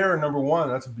Noctera, number 1.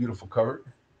 That's a beautiful cover.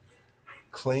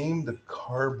 Claim the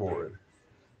Cardboard.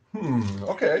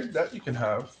 Okay, that you can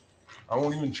have. I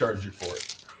won't even charge you for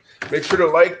it. Make sure to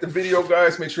like the video,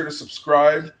 guys. Make sure to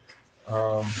subscribe.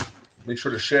 Make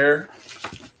sure to share.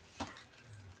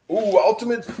 Ooh,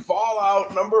 Ultimate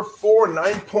Fallout number 4,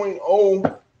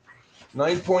 9.0.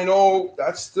 9.0,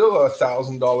 that's still a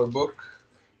 $1,000 book.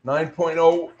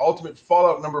 9.0, Ultimate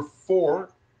Fallout number 4,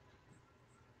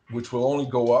 which will only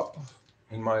go up,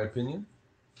 in my opinion.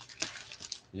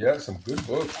 Yeah, some good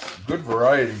books, good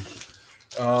variety.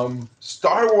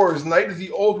 Star Wars Knight of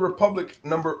the Old Republic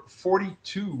number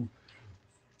 42,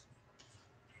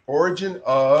 Origin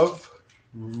of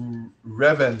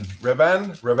Revan.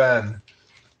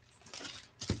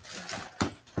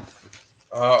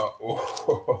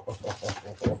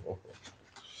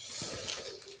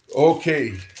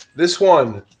 Okay, this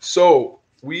one. So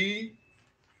we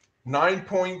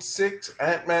 9.6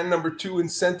 Ant-Man number 2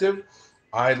 incentive.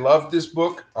 I love this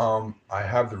book. I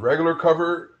have the regular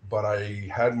cover, but I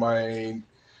had my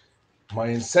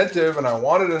incentive and I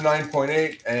wanted a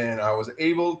 9.8 and I was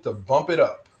able to bump it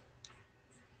up.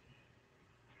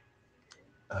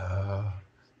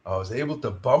 I was able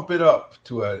to bump it up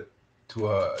to a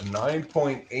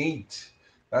 9.8.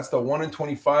 That's the 1 in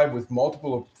 25 with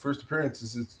multiple first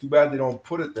appearances. It's too bad they don't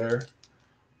put it there.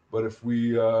 But if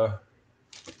we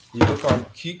look on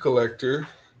Key Collector,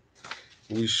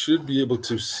 we should be able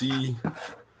to see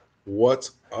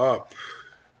what's up.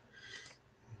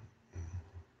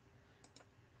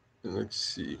 Let's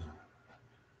see.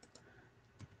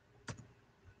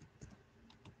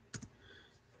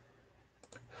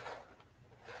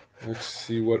 Let's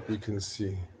see what we can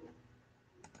see.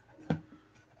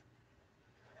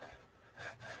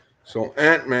 So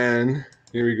Ant-Man,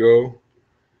 here we go.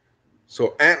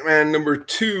 So Ant-Man number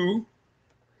 2.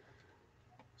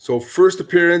 So first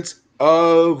appearance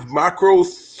of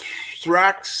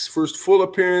Macrothrax, first full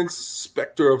appearance,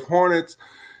 Spectre of Hornets,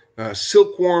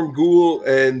 Silkworm Ghoul,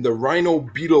 and the Rhino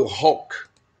Beetle Hulk.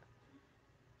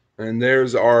 And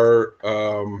there's our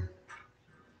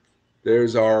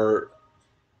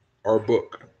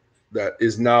book that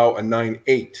is now a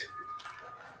 9.8.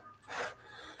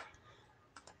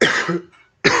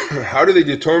 How do they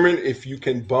determine if you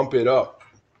can bump it up?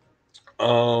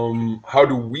 How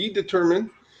do we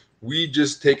determine? We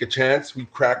just take a chance. We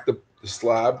crack the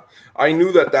slab. I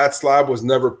knew that slab was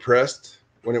never pressed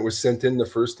when it was sent in the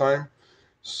first time.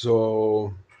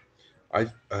 So I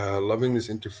loving this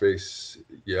interface.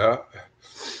 Yeah,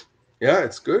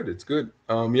 it's good. It's good.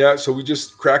 Yeah, so we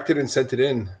just cracked it and sent it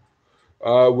in.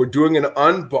 We're doing an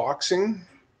unboxing.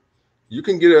 You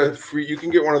can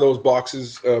get one of those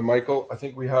boxes, Michael. I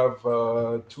think we have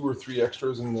 2 or 3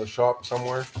 extras in the shop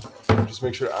somewhere. Just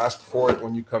make sure to ask for it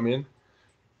when you come in.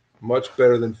 Much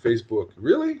better than Facebook.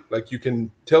 Really? Like you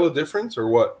can tell a difference or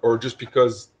what? Or just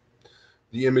because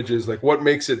the images, like what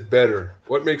makes it better?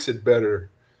 What makes it better?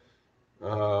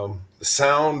 The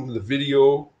sound, the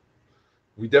video.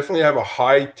 We definitely have a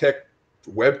high-tech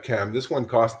webcam. This one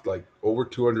cost like over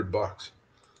 $200.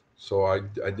 So I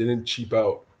didn't cheap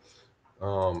out.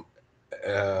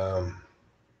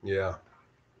 Yeah.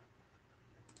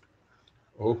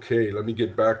 Okay, let me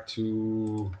get back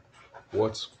to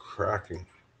what's cracking.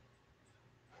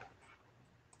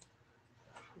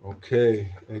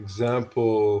 Okay,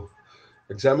 example.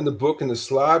 Examine the book and the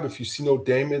slab. If you see no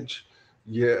damage,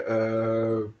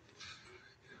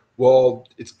 well,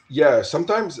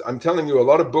 sometimes I'm telling you, a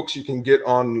lot of books you can get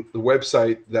on the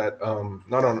website that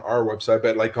not on our website,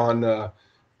 but like on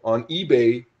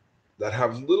eBay that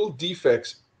have little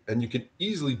defects, and you can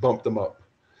easily bump them up.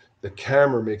 The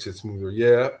camera makes it smoother.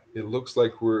 Yeah, it looks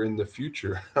like we're in the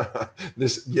future.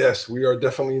 Yes, we are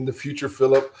definitely in the future,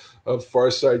 Philip, of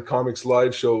Farside Comics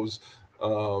live shows.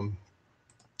 Um,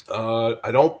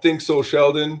 I don't think so,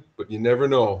 Sheldon, but you never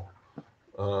know.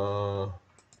 Uh,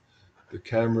 the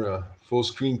camera, full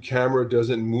screen camera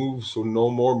doesn't move, so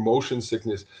no more motion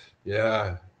sickness.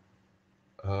 Yeah.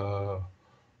 Uh,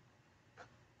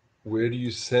 where do you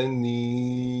send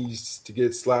these to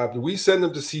get slabbed? We send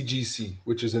them to CGC,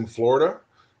 which is in Florida.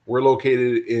 We're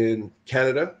located in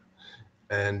Canada.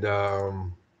 And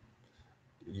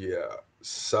yeah,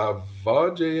 Sava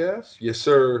JF? Yes,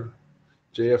 sir.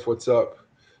 JF, what's up?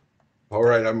 All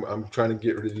right, I'm trying to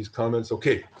get rid of these comments.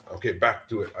 Okay, okay, back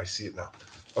to it. I see it now.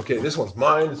 Okay, this one's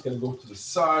mine. It's gonna go to the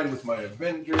side with my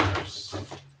Avengers.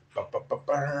 Ba, ba, ba,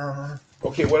 ba.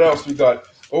 Okay, what else we got?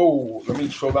 Oh, let me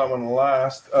show that one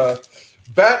last.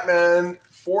 Batman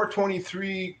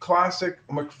 423 classic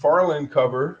McFarlane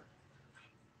cover.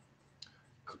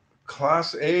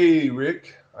 Class A,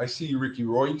 Rick. I see you, Ricky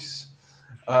Royce.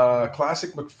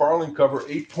 Classic McFarlane cover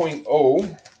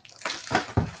 8.0.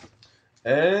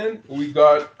 And we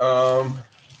got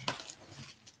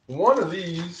one of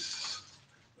these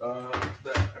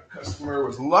that a customer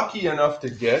was lucky enough to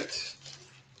get.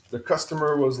 The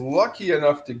customer was lucky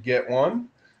enough to get one.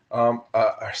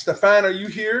 Stefan, are you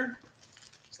here?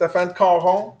 Stefan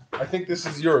Caron? I think this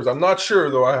is yours. I'm not sure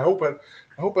though. I hope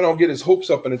I don't get his hopes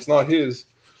up and it's not his.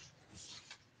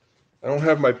 I don't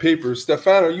have my papers.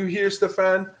 Stefan, are you here,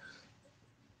 Stefan?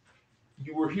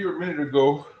 You were here a minute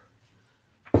ago.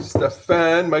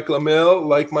 Stefan, Michael Amel,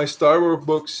 like my Star Wars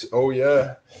books. Oh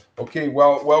yeah. Okay,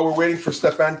 well, while we're waiting for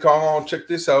Stefan Caron, check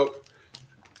this out.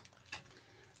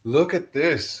 Look at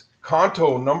this.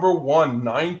 Kanto number 1,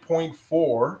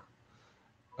 9.4.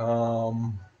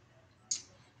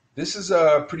 This is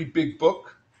a pretty big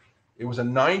book. It was a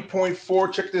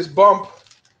 9.4. Check this bump.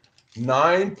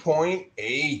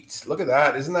 9.8. Look at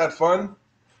that. Isn't that fun?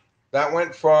 That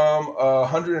went from a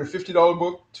 $150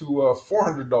 book to a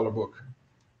 $400 book.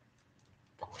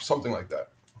 Something like that.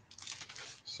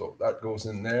 So that goes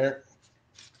in there.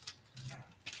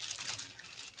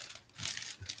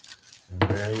 And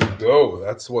there you go.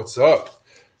 That's what's up.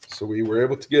 So we were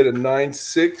able to get a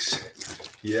 9.6.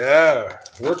 Yeah.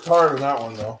 Worked hard on that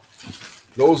one, though.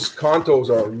 Those Kantos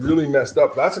are really messed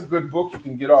up. That's a good book you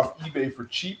can get off eBay for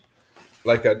cheap,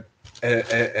 like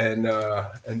and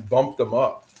bump them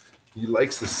up. He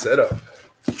likes the setup.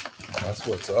 That's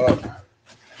what's up.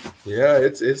 Yeah,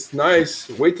 it's nice.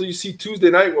 Wait till you see Tuesday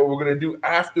night what we're gonna do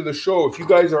after the show. If you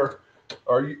guys are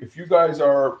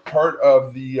part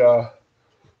of the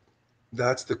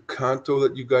that's the Kanto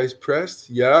that you guys pressed.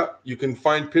 Yeah, you can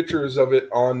find pictures of it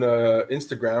on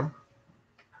Instagram.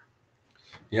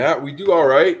 Yeah, we do all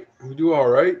right. We do all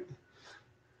right.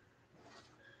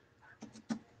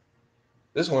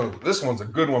 This one's a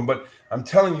good one, but I'm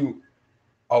telling you,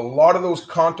 a lot of those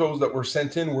Kantos that were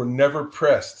sent in were never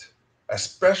pressed,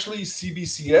 especially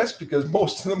CBCS, because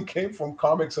most of them came from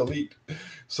Comics Elite.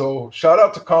 So shout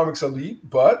out to Comics Elite,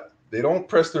 but they don't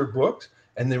press their books,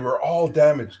 and they were all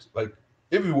damaged. Like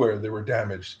everywhere they were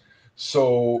damaged.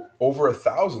 So over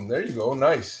 1,000. There you go.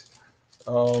 Nice.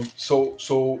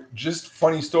 So just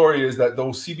funny story is that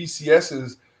those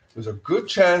CBCSs, there's a good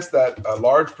chance that a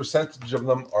large percentage of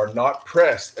them are not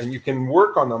pressed, and you can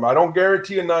work on them. I don't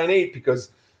guarantee a 9.8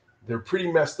 because they're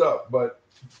pretty messed up, but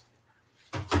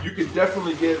you could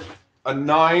definitely get a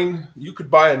 9. You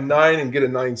could buy a 9 and get a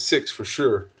 9.6 for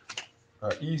sure.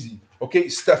 Easy. Okay,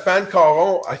 Stefan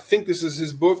Caron, I think this is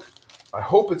his book. I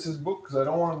hope it's his book because I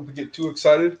don't want him to get too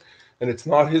excited and it's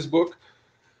not his book.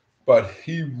 But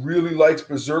he really likes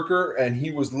Berserker, and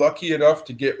he was lucky enough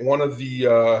to get one of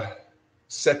the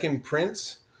second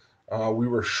prints. We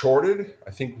were shorted.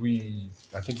 I think we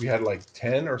had like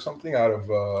 10 or something out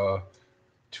of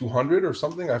 200 or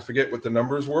something. I forget what the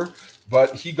numbers were,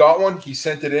 but he got one. He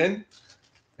sent it in,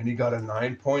 and he got a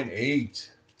 9.8.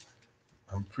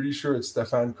 I'm pretty sure it's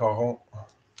Stefan Caron.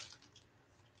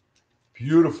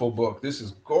 Beautiful book. This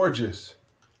is gorgeous.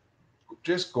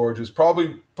 Just gorgeous.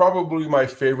 Probably my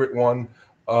favorite one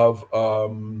of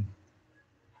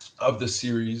the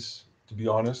series, to be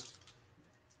honest.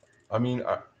 I mean,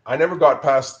 I never got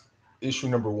past issue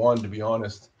number 1, to be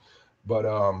honest, but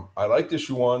I liked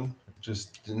issue 1.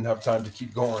 Just didn't have time to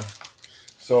keep going.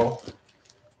 So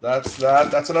that's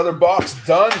that. That's another box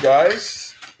done,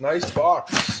 guys. Nice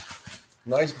box.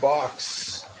 Nice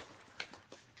box.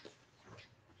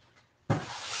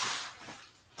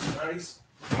 Nice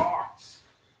box.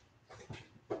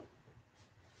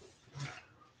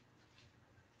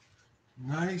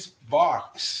 Nice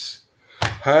box.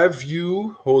 Have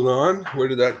you, hold on, where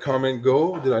did that comment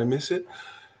go? Did I miss it?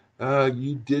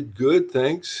 You did good,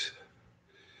 thanks.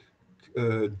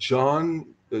 John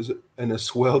is a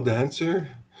swell dancer.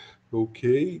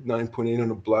 Okay, 9.8 on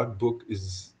a black book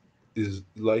is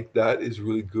like that is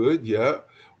really good. Yeah,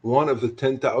 one of the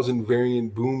 10,000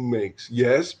 variant boom makes.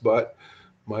 Yes, but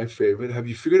my favorite. Have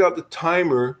you figured out the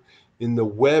timer in the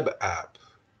web app?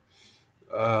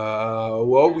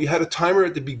 Well, we had a timer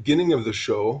at the beginning of the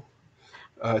show.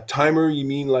 Timer, you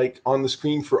mean like on the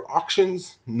screen for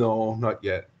auctions? No, not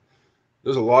yet.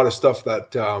 There's a lot of stuff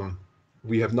that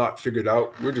we have not figured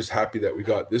out. We're just happy that we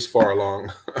got this far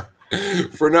along.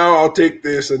 For now, I'll take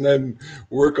this and then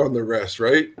work on the rest,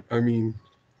 right? I mean,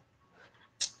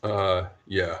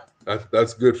 yeah,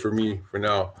 that's good for me for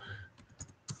now.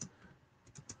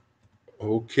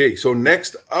 Okay, so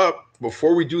next up,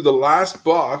 before we do the last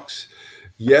box,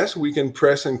 yes, we can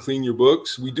press and clean your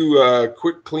books. We do a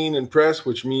quick clean and press,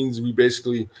 which means we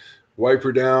basically wipe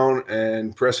her down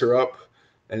and press her up,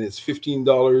 and it's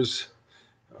 $15.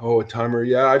 Oh, a timer.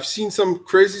 Yeah, I've seen some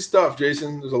crazy stuff,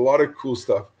 Jason. There's a lot of cool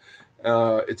stuff.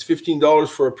 It's $15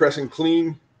 for a press and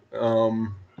clean.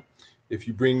 If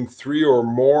you bring 3 or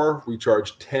more, we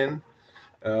charge 10.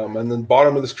 And then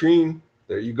bottom of the screen,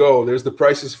 there you go. There's the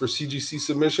prices for CGC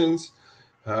submissions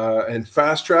and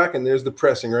fast track, and there's the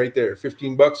pressing right there.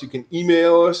 $15. You can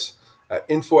email us at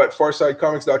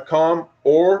info@farsidecomics.com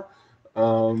or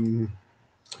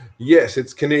yes,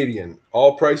 it's Canadian.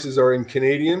 All prices are in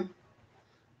Canadian.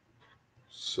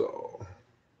 So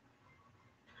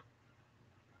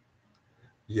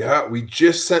yeah, we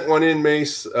just sent one in,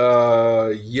 Mace,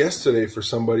 yesterday for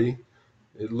somebody.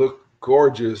 It looked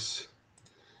gorgeous.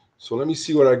 So let me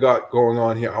see what I got going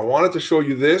on here. I wanted to show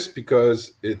you this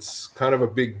because it's kind of a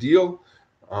big deal.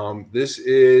 This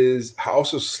is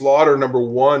House of Slaughter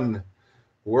 #1.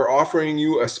 We're offering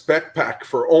you a spec pack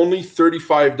for only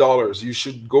 $35. You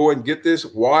should go and get this.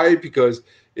 Why? Because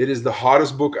it is the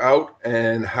hottest book out,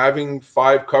 and having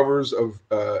 5 covers of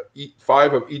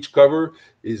 5 of each cover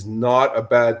is not a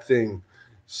bad thing.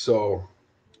 So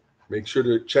make sure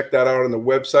to check that out on the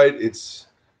website. It's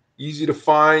easy to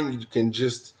find. You can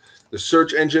just the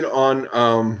search engine on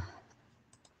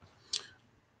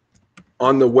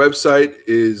the website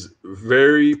is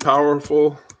very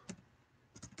powerful.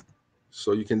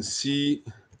 So you can see,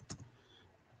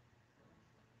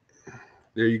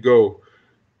 there you go.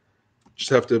 Just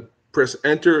have to press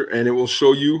enter and it will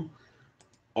show you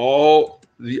all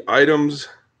the items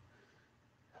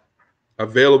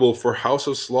available for House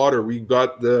of Slaughter. We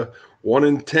got the 1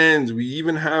 in 10s. We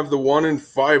even have the 1 in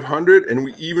 500, and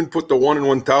we even put the 1 in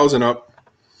 1000 up.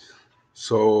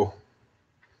 So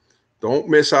don't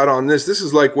miss out on this. This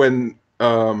is like when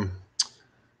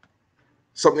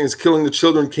Something Is Killing the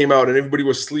Children came out and everybody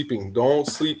was sleeping. Don't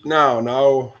sleep now.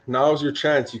 Now's your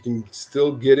chance. You can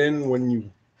still get in when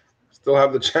you still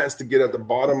have the chance to get at the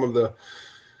bottom of the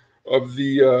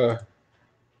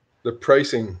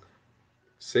pricing.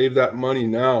 Save that money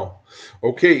now.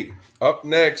 Okay, up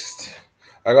next,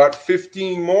 I got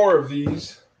 15 more of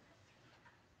these,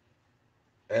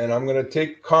 and I'm going to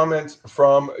take comments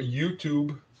from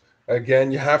YouTube.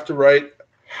 Again, you have to write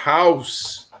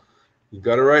house. You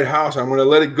got to write house. I'm going to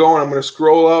let it go, and I'm going to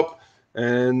scroll up,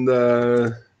 and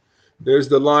there's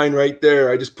the line right there.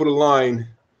 I just put a line.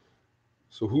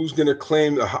 So who's going to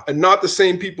claim? Not the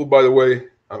same people, by the way.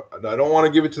 I don't want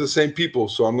to give it to the same people,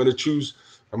 so I'm going to choose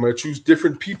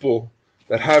different people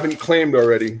that haven't claimed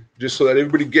already, just so that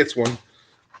everybody gets one.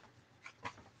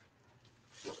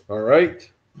 All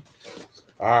right.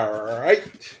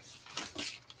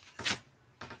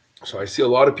 So I see a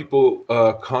lot of people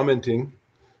commenting.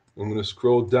 I'm going to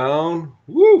scroll down.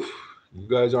 Woo! You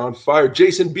guys are on fire.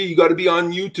 Jason B, you got to be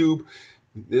on YouTube.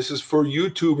 This is for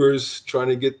YouTubers, trying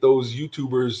to get those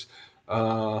YouTubers.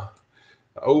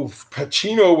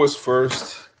 Pacino was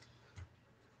first.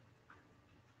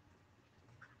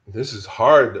 This is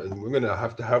hard. We're going to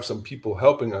have some people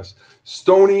helping us.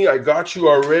 Stony, I got you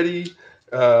already.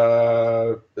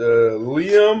 Liam,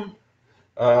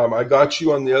 I got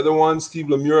you on the other one. Steve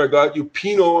Lemure, I got you.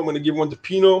 Pino, I'm going to give one to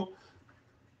Pino.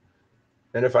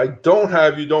 And if I don't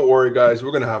have you, don't worry, guys.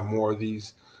 We're going to have more of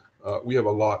these. We have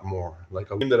a lot more.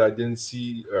 Like a name that I didn't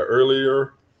see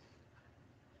earlier.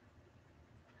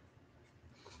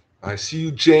 I see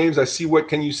you, James. I see What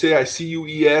Can You Say? I see you,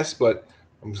 ES, but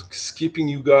I'm skipping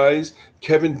you guys.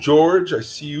 Kevin George, I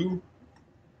see you.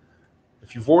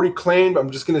 If you've already claimed,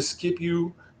 I'm just going to skip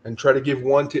you and try to give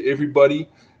one to everybody.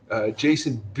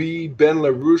 Jason B, Ben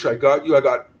LaRouche, I got you. I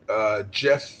got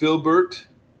Jeff Filbert.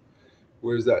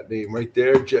 Where's that name? Right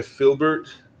there, Jeff Filbert.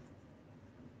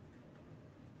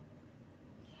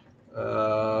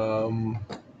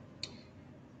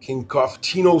 King Cough,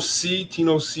 Tino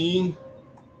C.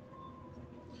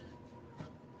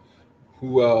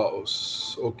 Who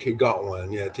else? Okay, got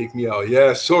one. Yeah, take me out.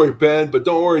 Yeah, sorry, Ben, but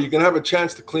don't worry. You're gonna have a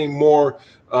chance to claim more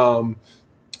in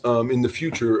the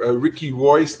future. Ricky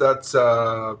Royce, that's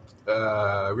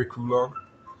Rick Roulant.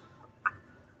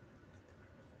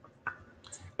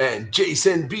 And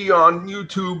Jason B on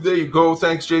YouTube. There you go.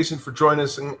 Thanks, Jason, for joining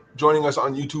us on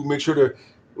YouTube. Make sure to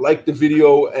like the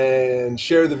video and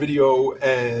share the video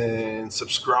and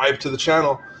subscribe to the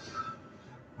channel.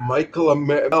 Michael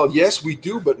Amel, yes, we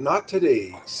do, but not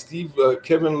today. Steve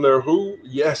Kevin Leroux,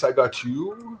 yes, I got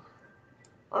you.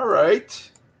 All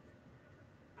right.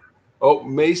 Oh,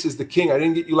 Mace is the king. I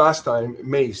didn't get you last time.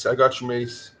 Mace, I got you,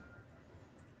 Mace.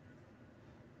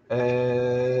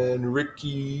 And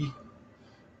Ricky.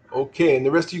 Okay, and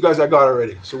the rest of you guys I got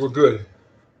already, so we're good.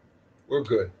 We're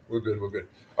good.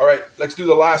 All right, let's do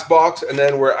the last box, and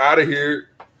then we're out of here,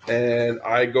 and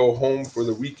I go home for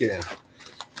the weekend.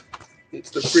 It's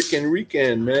the freaking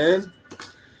weekend, man.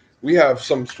 We have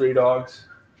some stray dogs.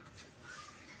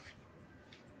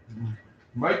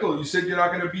 Michael, you said you're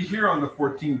not going to be here on the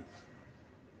 14th.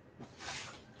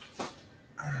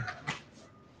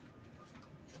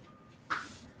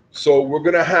 So we're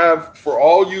going to have, for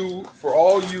all you,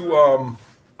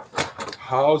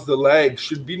 how's the lag?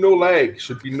 Should be no lag.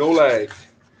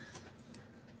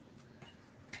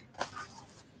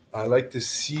 I like to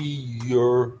see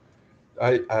your,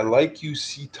 I like you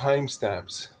see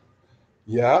timestamps.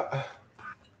 Yeah,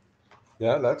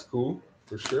 that's cool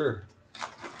for sure.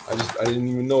 I didn't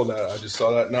even know that. I just saw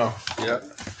that now. Yeah.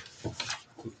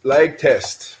 Lag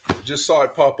test. Just saw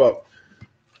it pop up.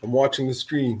 I'm watching the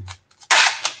screen.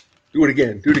 Do it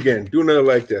again. Do another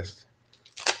lag test.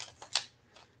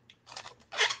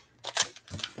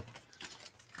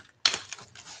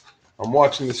 I'm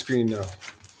watching the screen now.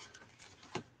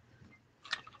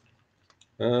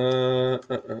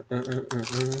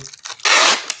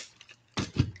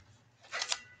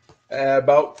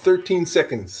 About 13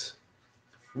 seconds.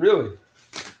 Really?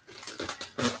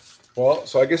 Well,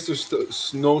 so I guess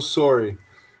there's no sorry.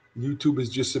 YouTube is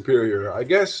just superior. I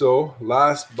guess so.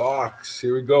 Last box.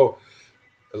 Here we go.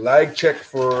 A lag check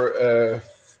for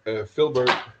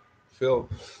Philbert. Phil.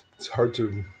 It's hard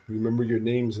to remember your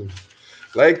names. And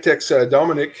lag text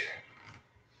Dominic.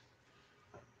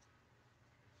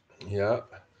 Yeah.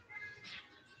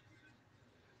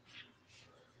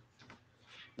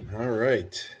 All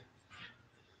right.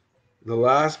 The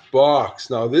last box.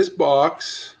 Now this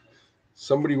box,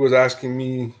 somebody was asking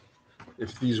me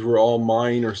if these were all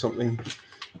mine or something.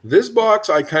 This box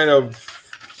I kind of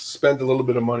spent a little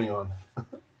bit of money on.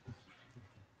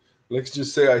 Let's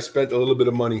just say I spent a little bit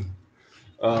of money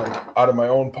out of my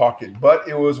own pocket, but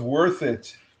it was worth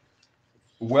it.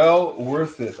 Well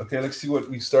worth it. Okay, let's see what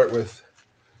we start with.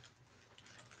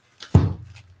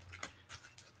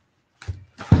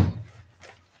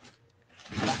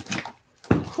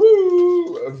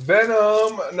 Whoo!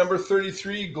 Venom number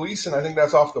 33, Gleason. I think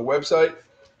that's off the website.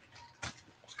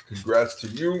 Congrats to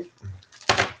you.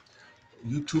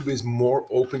 YouTube is more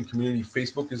open community.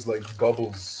 Facebook is like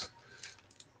bubbles.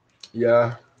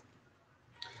 Yeah.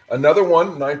 Another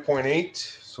one, 9.8.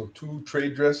 So 2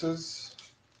 trade dresses.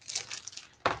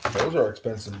 Those are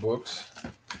expensive books.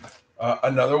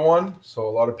 Another one. So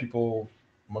a lot of people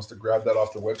must have grabbed that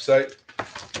off the website.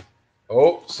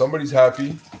 Oh, somebody's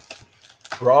happy.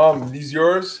 Brom, these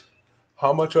yours?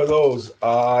 How much are those?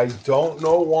 I don't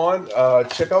know, Juan.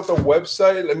 Check out the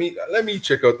website. Let me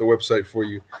check out the website for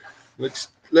you. Let's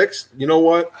you know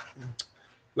what?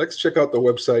 Let's check out the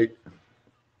website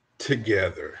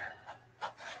together.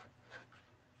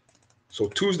 So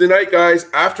Tuesday night, guys,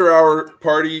 after our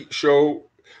party show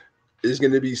is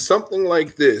going to be something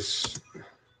like this.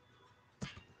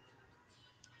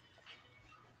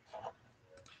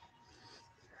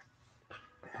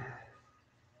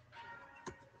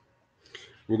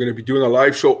 We're going to be doing a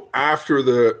live show after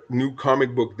the new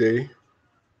comic book day.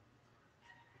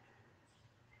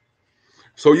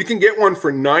 So you can get one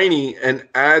for $90 and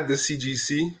add the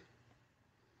CGC.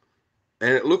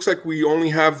 And it looks like we only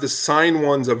have the signed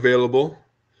ones available.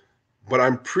 But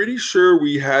I'm pretty sure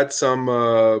we had some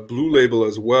Blue Label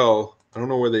as well. I don't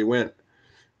know where they went.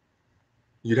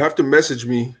 You'd have to message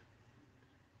me.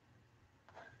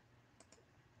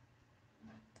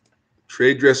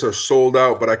 Trade dress are sold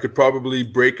out, but I could probably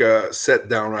break a set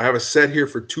down. I have a set here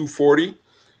for $240,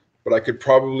 but I could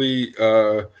probably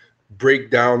break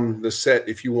down the set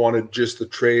if you wanted just the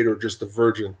trade or just the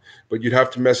virgin. But you'd have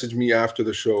to message me after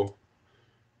the show.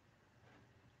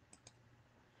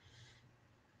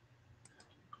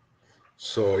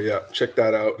 So yeah, check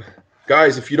that out.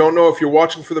 Guys, if you don't know, if you're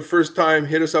watching for the first time,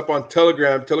 hit us up on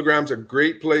Telegram. Telegram's a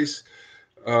great place.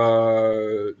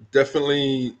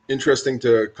 Definitely interesting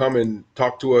to come and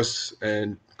talk to us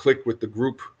and click with the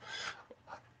group.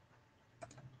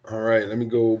 All right, let me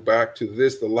go back to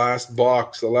this. The last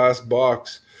box.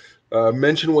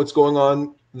 Mention what's going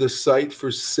on the site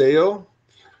for sale.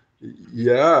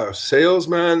 Yeah, sales,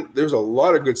 man. There's a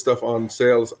lot of good stuff on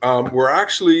sales. We're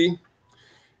actually,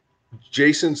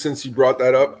 Jason, since you brought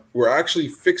that up, we're actually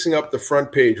fixing up the front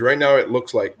page. Right now it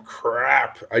looks like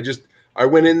crap. I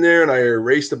went in there and I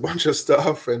erased a bunch of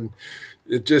stuff, and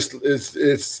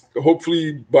it's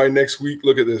hopefully by next week,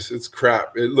 look at this. It's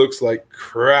crap. It looks like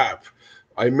crap.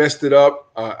 I messed it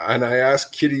up, and I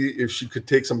asked Kitty if she could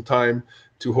take some time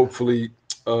to hopefully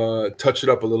touch it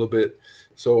up a little bit.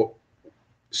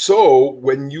 So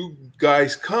when you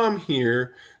guys come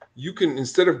here, you can,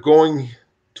 instead of going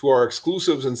to our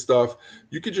exclusives and stuff,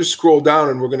 you could just scroll down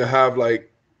and we're going to have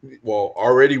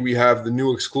already we have the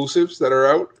new exclusives that are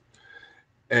out,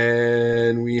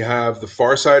 and we have the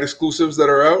Far Side exclusives that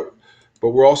are out,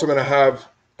 but we're also going to have,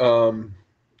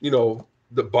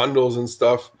 the bundles and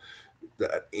stuff.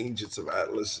 That Agents of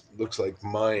Atlas looks like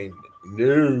mine.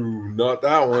 No, not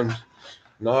that one.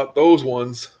 Not those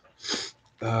ones.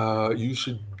 You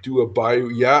should do a buy.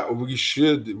 Yeah, we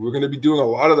should. We're going to be doing a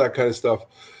lot of that kind of stuff.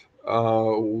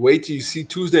 Wait till you see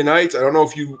Tuesday nights. I don't know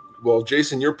if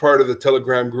Jason, you're part of the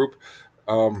Telegram group.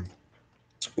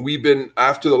 We've been,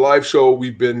 after the live show,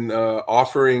 we've been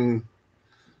offering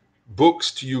books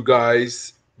to you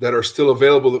guys that are still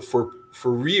available for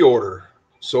reorder.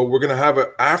 So we're going to have an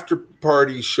after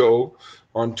party show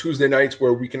on Tuesday nights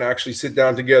where we can actually sit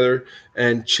down together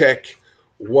and check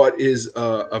what is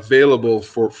available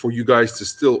for you guys to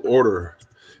still order.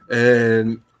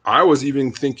 And I was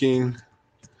even thinking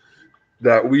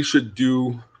that we should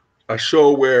do a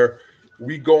show where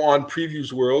we go on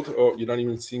Previews World. Oh, you're not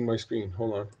even seeing my screen.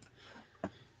 Hold on.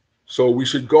 So we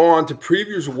should go on to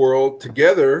Previews World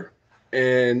together,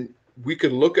 and we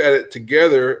could look at it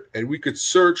together, and we could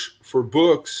search for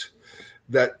books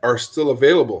that are still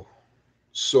available.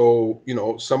 So,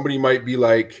 somebody might be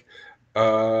like,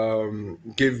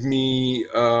 give me,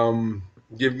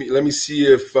 let me see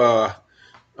if, I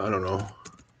don't know,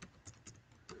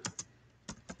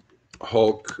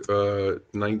 Hulk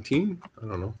 19. I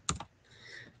don't know.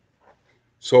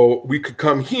 So we could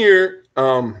come here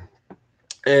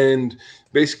and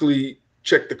basically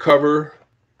check the cover.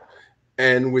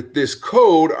 And with this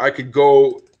code, I could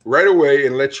go right away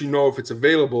and let you know if it's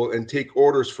available and take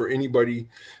orders for anybody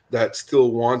that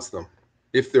still wants them,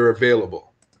 if they're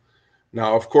available.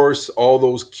 Now, of course, all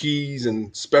those keys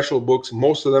and special books,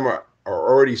 most of them are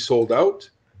already sold out,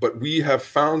 but we have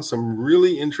found some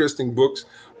really interesting books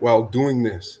while doing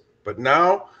this. But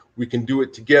now we can do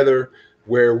it together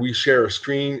where we share a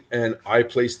screen and I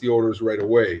place the orders right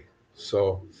away.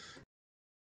 So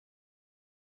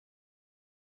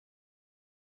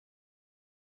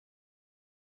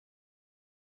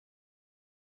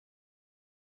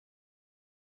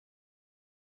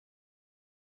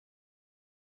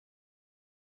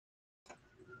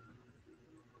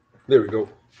there we go.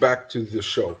 Back to the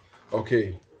show.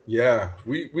 Okay. Yeah,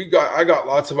 I got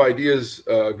lots of ideas,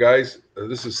 guys.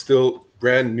 This is still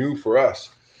brand new for us.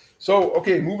 So,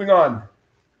 okay, moving on.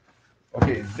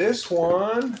 Okay, this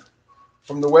one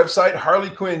from the website, Harley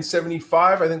Quinn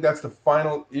 75. I think that's the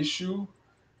final issue.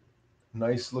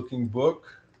 Nice looking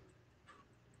book.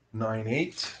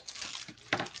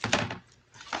 9.8.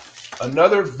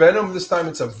 Another Venom. This time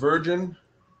it's a Virgin.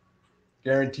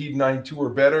 Guaranteed 9.2 or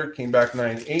better. Came back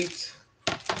 9.8.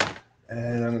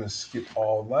 And I'm going to skip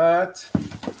all that.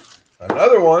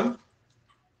 Another one.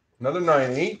 Another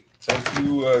 9.8. Thank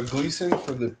you, Gleason,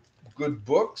 for the good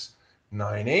books.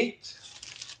 9.8.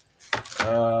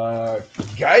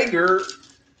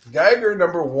 Geiger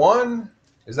number 1.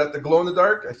 Is that the glow in the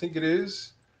dark? I think it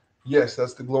is. Yes,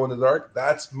 that's the glow in the dark.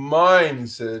 That's mine, he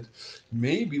said.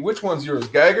 Maybe. Which one's yours?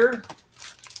 Geiger?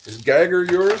 Is Geiger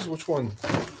yours? Which one?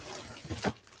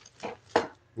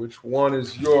 Which one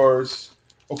is yours?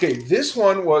 Okay, this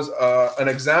one was an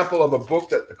example of a book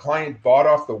that the client bought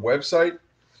off the website.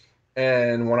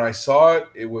 And when I saw it,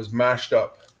 it was mashed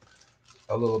up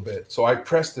a little bit. So I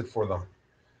pressed it for them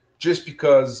just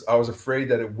because I was afraid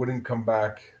that it wouldn't come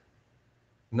back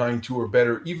 9.2 or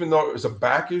better, even though it was a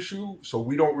back issue. So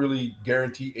we don't really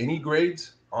guarantee any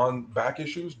grades on back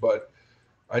issues, but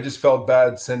I just felt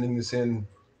bad sending this in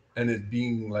and it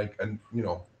being like,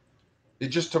 it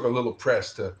just took a little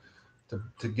press to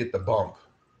get the bump.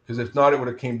 Because if not, it would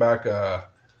have came back an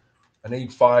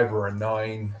 8.5 or a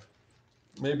 9.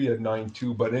 maybe a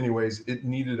 9.2, but anyways, it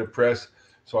needed a press.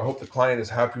 So I hope the client is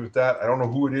happy with that. I don't know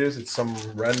who it is. It's some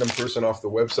random person off the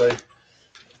website.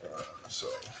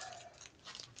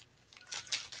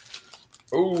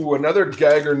 Oh, another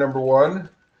Gagger #1.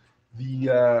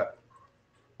 The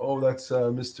that's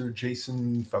Mr.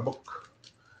 Jason Fabuk.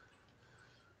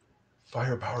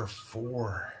 Firepower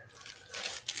 4.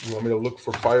 You want me to look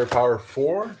for Firepower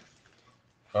 4?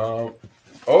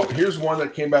 Here's one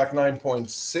that came back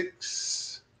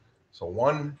 9.6. So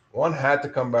one had to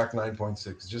come back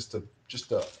 9.6 just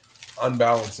to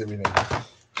unbalance everything.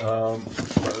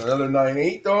 Another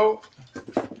 9.8 though.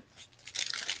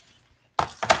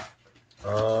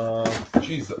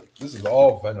 Geez, this is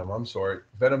all Venom. I'm sorry.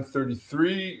 Venom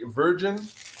 33 Virgin.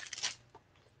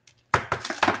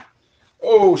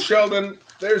 Oh, Sheldon,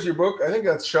 there's your book. I think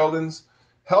that's Sheldon's.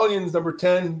 Hellions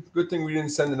 #10. Good thing we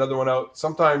didn't send another one out.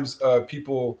 Sometimes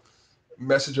people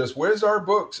message us, "Where's our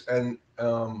books?" And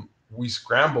we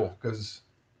scramble because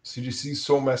CGC is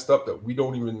so messed up that we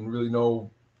don't even really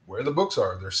know where the books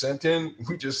are. They're sent in.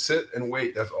 We just sit and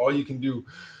wait. That's all you can do.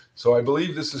 So I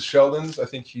believe this is Sheldon's. I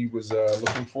think he was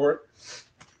looking for it.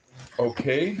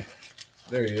 Okay,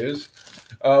 there he is.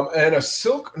 And a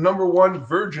Silk #1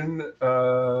 Virgin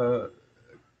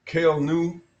Kale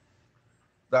New.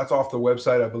 That's off the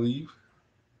website, I believe.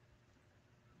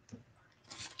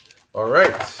 All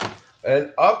right.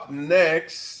 And up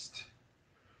next,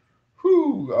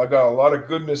 I got a lot of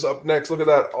goodness up next. Look at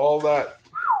that, all that.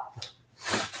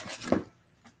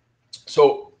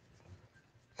 So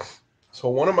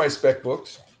one of my spec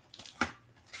books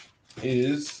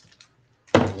is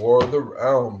War of the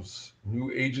Realms,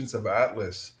 New Agents of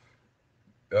Atlas.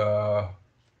 I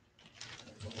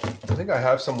think I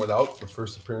have some without the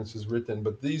first appearances written,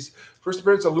 but these first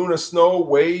appearance of Luna Snow,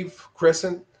 Wave,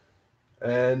 Crescent,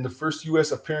 and the first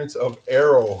U.S. appearance of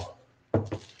Arrow.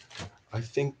 I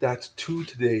think that's 2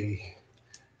 today.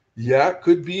 Yeah,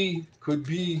 could be.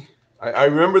 I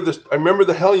remember this. I remember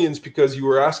the Hellions because you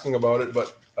were asking about it,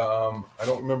 but I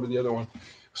don't remember the other one.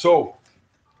 So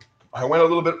I went a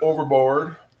little bit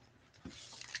overboard.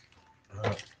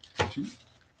 2,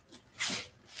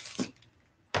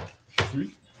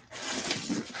 3,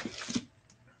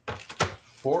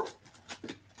 4,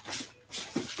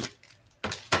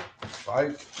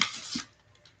 5,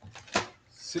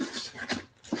 6,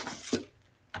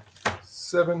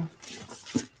 7,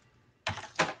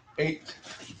 8,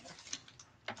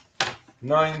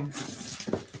 9,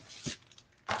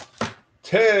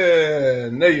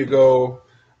 10. There you go.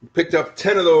 Picked up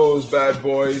 10 of those bad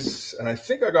boys, and I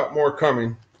think I got more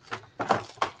coming.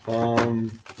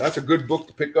 That's a good book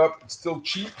to pick up. It's still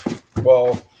cheap.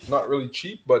 Well, not really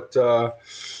cheap, but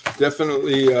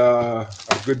definitely a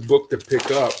good book to pick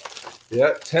up.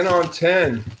 Yeah, 10 on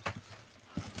 10.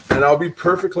 And I'll be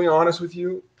perfectly honest with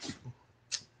you.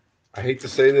 I hate to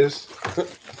say this.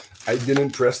 I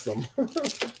didn't press them.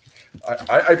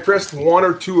 I pressed 1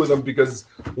 or 2 of them because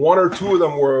 1 or 2 of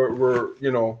them were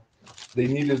they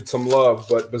needed some love.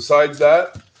 But besides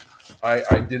that,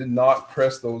 I did not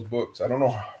press those books. I don't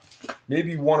know.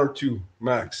 Maybe 1 or 2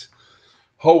 max.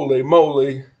 Holy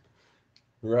moly.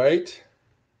 Right.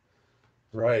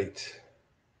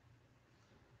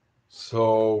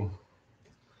 So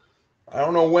I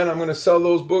don't know when I'm going to sell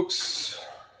those books.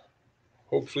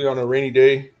 Hopefully on a rainy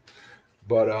day.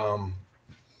 But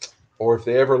or if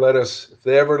they ever let us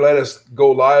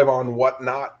go live on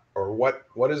Whatnot or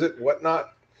what is it?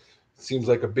 Whatnot? Seems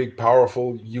like a big,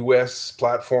 powerful U.S.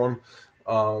 platform.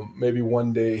 Maybe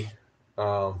one day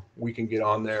we can get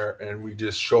on there and we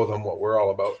just show them what we're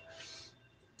all about.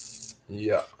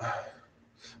 Yeah.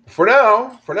 For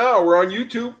now, we're on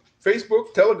YouTube,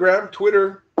 Facebook, Telegram,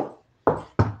 Twitter.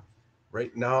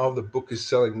 Right now, the book is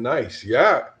selling nice.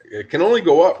 Yeah, it can only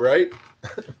go up, right?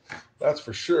 That's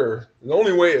for sure. The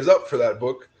only way is up for that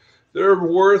book. They're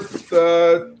worth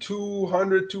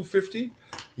 200, 250.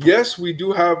 Yes, we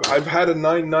do have. I've had a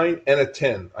 9.9 and a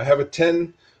 10. I have a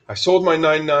 10. I sold my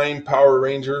 9.9 Power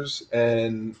Rangers,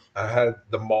 and I had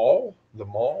the mall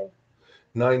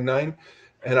 9.9,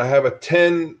 and I have a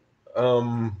 10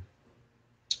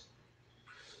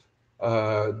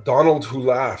 Donald Who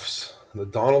Laughs. The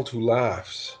Donald Who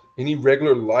Laughs. Any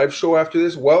regular live show after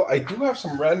this? Well, I do have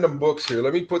some random books here.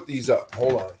 Let me put these up.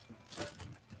 Hold on.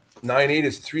 9.8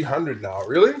 is 300 now.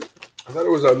 Really? I thought it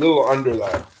was a little under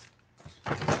that.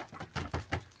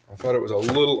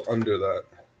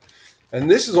 And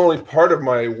this is only part of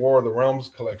my War of the Realms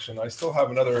collection. I still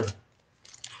have another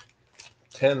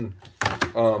 10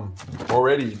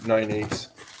 already 9.8s.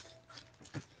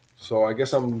 So I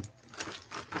guess I'm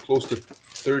close to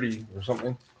 30 or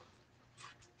something.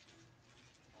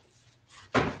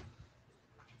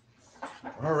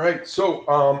 All right,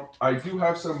 so I do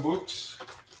have some books,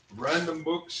 random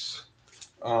books,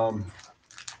 that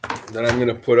I'm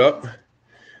gonna put up.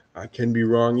 I can be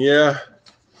wrong. Yeah.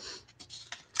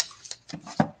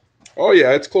 Oh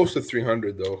yeah, it's close to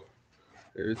 300 though.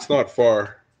 It's not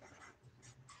far.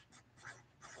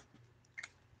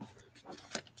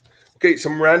 Okay,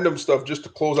 some random stuff just to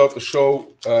close out the show.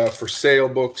 For sale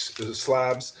books, the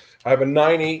slabs. I have a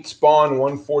 9/8 Spawn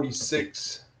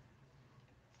 146.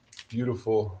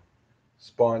 Beautiful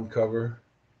Spawn cover.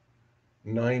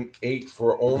 9/8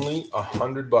 for only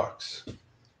 $100.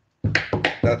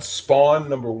 That's Spawn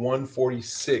number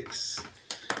 146.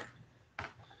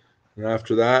 And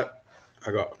after that,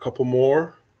 I got a couple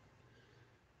more.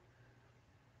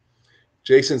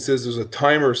 Jason says there's a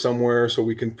timer somewhere, so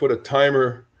we can put a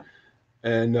timer,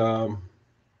 and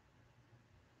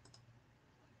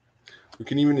we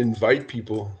can even invite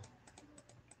people.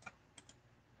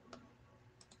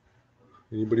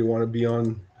 Anybody want to be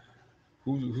on?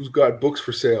 Who's got books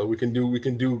for sale? We can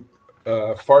do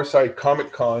Farside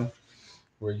Comic Con,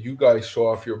 where you guys show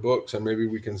off your books, and maybe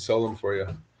we can sell them for you.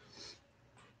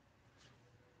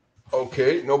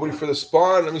 Okay, nobody for the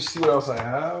Spawn. Let me see what else I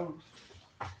have.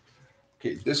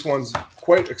 Okay, this one's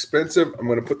quite expensive. I'm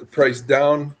going to put the price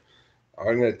down.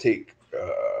 I'm going to take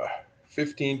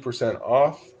 15%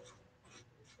 off.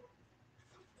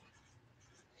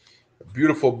 A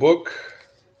beautiful book.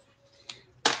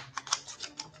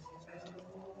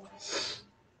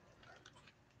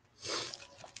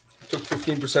 Took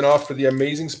 15% off for the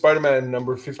Amazing Spider-Man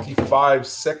number 55,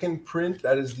 second print.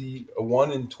 That is the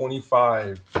 1 in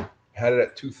 25. Had it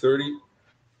at $230.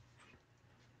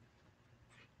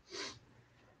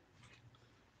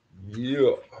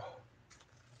 Yeah.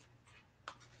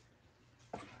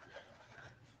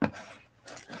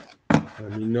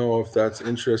 Let me know if that's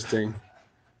interesting.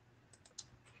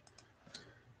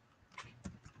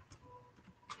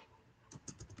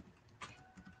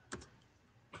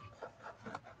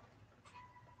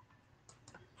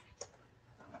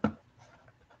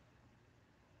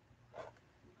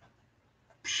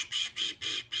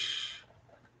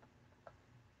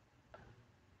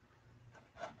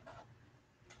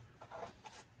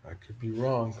 I could be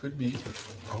wrong. Could be.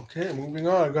 Okay, moving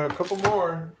on. I got a couple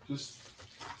more. Just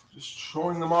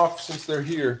showing them off since they're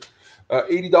here.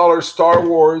 $80 Star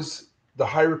Wars, The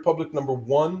High Republic number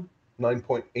 1,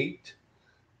 9.8.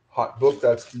 Hot book.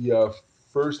 That's the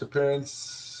first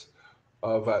appearance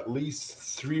of at least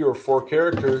 3 or 4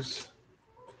 characters.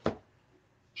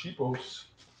 Cheapos.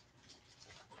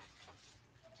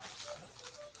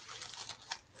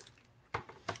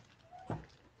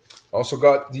 Also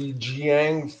got the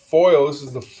Jiang foil. This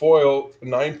is the foil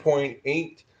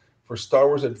 9.8 for Star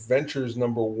Wars Adventures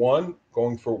number 1,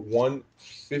 going for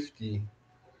 $150.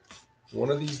 One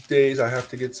of these days I have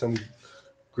to get some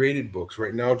graded books.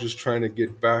 Right now, just trying to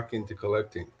get back into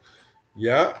collecting.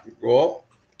 Yeah, well,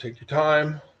 take your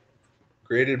time.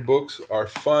 Graded books are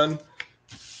fun.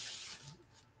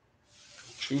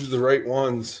 Choose the right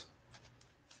ones,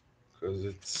 because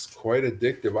it's quite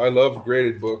addictive. I love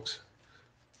graded books.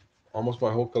 Almost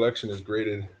my whole collection is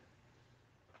graded.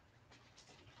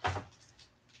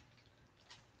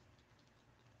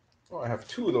 Oh, I have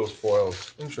 2 of those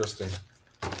foils. Interesting.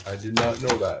 I did not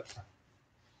know that.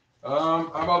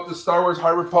 How about the Star Wars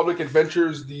High Republic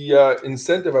Adventures? The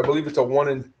incentive, I believe it's a 1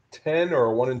 in 10 or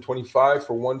a 1 in 25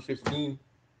 for $115.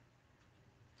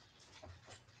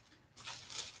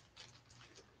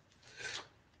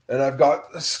 And I've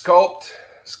got a scalped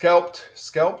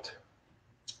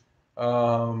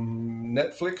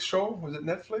Netflix show. Was it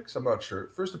Netflix? I'm not sure.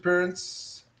 First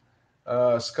appearance,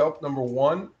 scalped number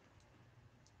 1.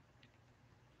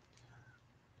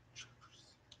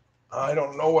 I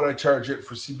don't know what I charge it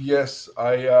for CBS.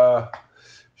 I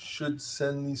should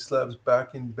send these slabs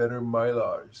back in better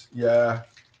mylars. Yeah.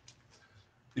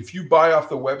 If you buy off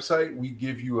the website, we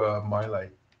give you a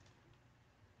mylite.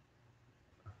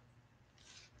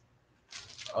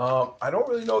 I don't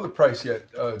really know the price yet,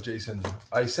 Jason.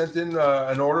 I sent in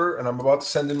an order, and I'm about to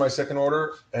send in my second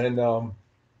order, and I'm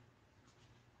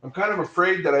kind of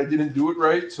afraid that I didn't do it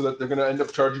right, so that they're going to end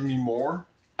up charging me more.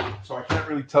 So I can't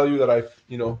really tell you that I,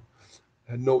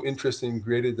 had no interest in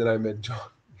graded that I met John.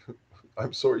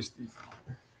 I'm sorry, Steve.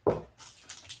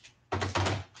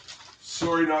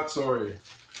 Sorry, not sorry.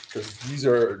 Because these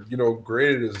are,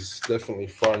 graded is definitely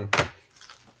fun.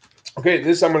 Okay,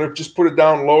 this I'm going to just put it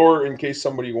down lower in case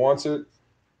somebody wants it.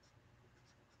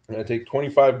 I'm going to take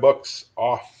 $25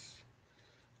 off.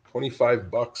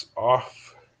 $25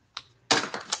 off.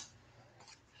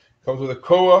 Comes with a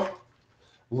Koa,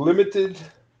 limited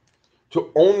to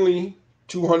only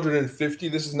 250.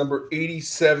 This is number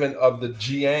 87 of the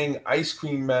Jiang Ice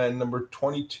Cream Man, number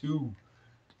 22,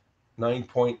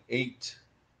 9.8.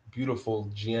 Beautiful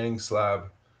Jiang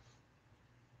slab.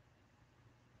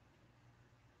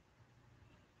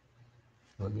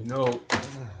 Let me know.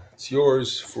 It's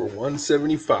yours for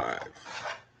 175.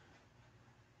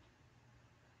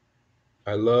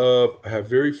 I have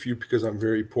very few because I'm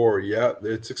very poor. Yeah,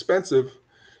 it's expensive.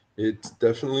 It's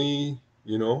definitely,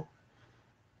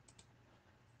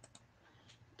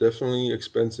 definitely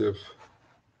expensive.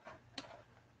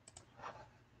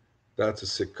 That's a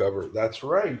sick cover. That's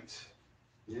right.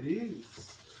 It is.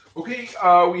 Okay,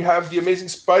 we have the Amazing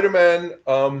Spider-Man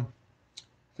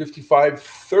 55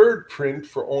 third print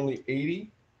for only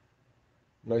 80.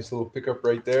 Nice little pickup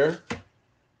right there.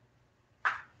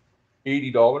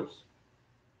 $80.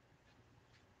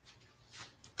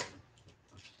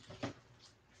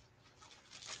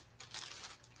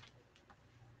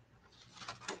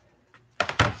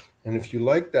 And if you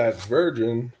like that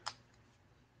Virgin,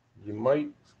 you might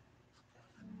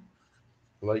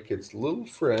like its little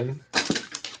friend,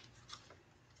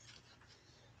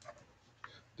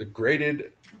 the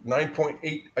graded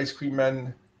 9.8 Ice Cream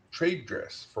Man trade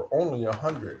dress for only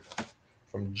 100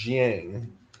 from Jiang.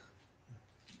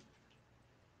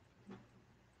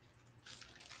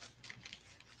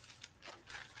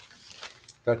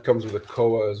 That comes with a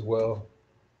koa as well.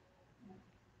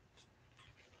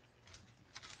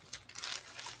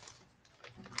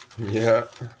 Yeah.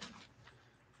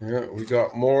 Yeah, we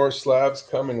got more slabs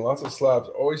coming. Lots of slabs.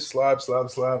 Always slabs.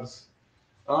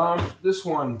 This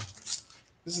one.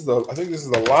 I think this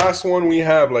is the last one we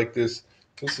have like this.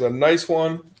 This is a nice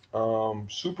one.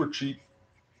 Super cheap.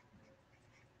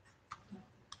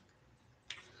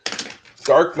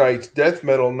 Dark Knight's Death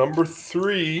Metal number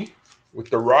 3 with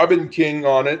the Robin King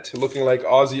on it, looking like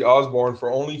Ozzy Osbourne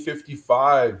for only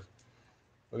 55.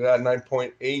 Look at that,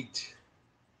 9.8.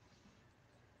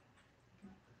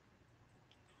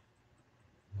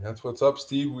 That's what's up,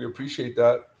 Steve. We appreciate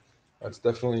that. That's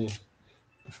definitely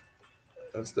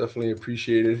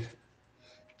appreciated.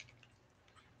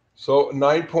 So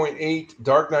 9.8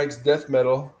 Dark Knight's Death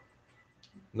Metal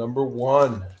number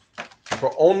 1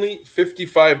 for only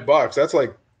 $55.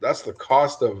 That's the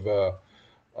cost of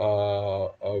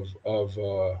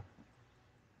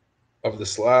the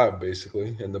slab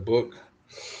basically in the book.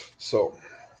 So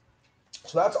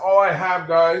that's all I have,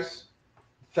 guys.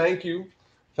 Thank you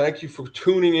for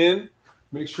tuning in.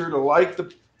 Make sure to like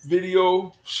the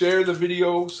video, share the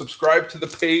video, subscribe to the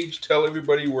page, tell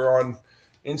everybody we're on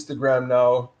Instagram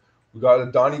now. We got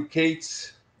a Donnie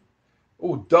Cates.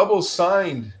 Oh, double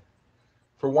signed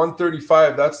for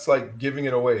 135. That's like giving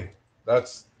it away.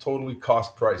 That's totally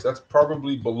cost price. That's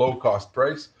probably below cost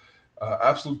price.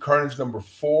 Absolute Carnage number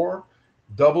 4,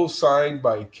 double signed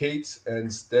by Cates and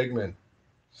Stegman.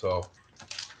 So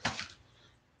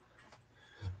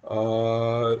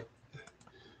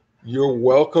you're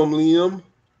welcome, Liam.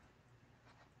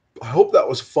 I hope that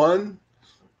was fun.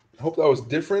 I hope that was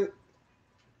different.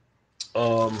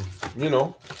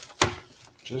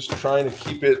 Just trying to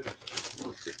keep it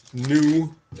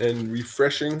new and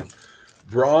refreshing.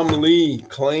 Brom Lee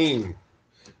claim.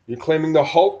 You're claiming the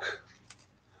Hulk.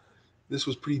 This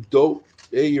was pretty dope.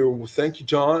 Hey, thank you,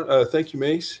 John. Thank you,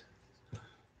 Mace.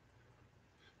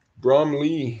 Brom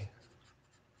Lee.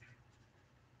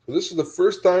 So this is the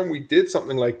first time we did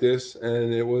something like this,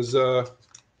 and it was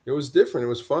different. It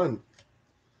was fun.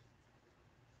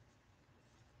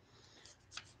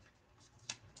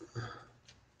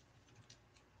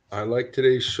 I like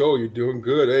today's show. You're doing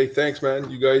good. Hey, thanks, man.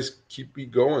 You guys keep me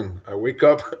going. I wake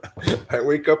up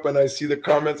and I see the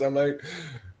comments. I'm like,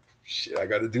 shit, I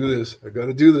got to do this.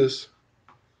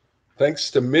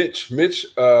 Thanks to Mitch.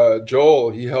 Joel,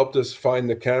 he helped us find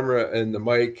the camera and the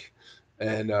mic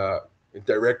and it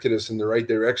directed us in the right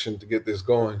direction to get this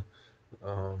going.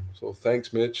 So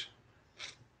thanks, Mitch.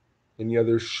 Any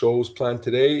other shows planned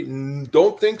today?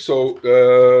 Don't think so.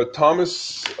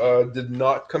 Thomas did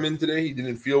not come in today. He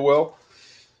didn't feel well.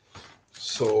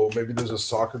 So maybe there's a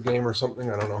soccer game or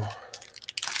something. I don't know.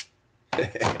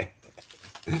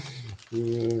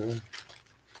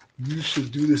 You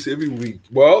should do this every week.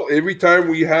 Well, every time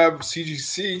we have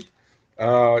CGC,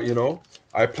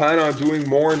 I plan on doing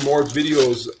more and more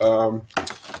videos.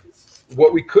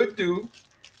 What we could do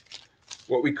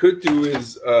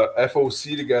is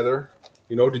FOC together.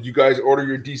 Did you guys order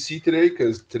your DC today?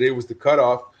 Because today was the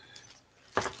cutoff.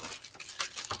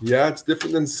 Yeah, it's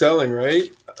different than selling,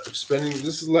 right? This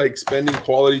is like spending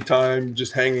quality time,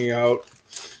 just hanging out.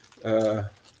 The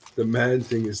man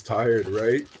thing is tired,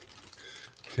 right?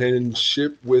 Can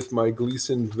ship with my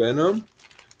Gleason Venom.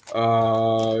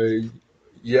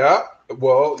 Yeah,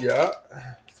 well, yeah,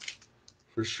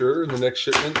 for sure in the next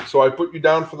shipment. So I put you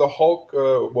down for the Hulk.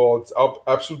 Well, it's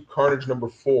Absolute Carnage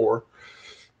 #4.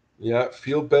 Yeah,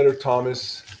 feel better,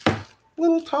 Thomas.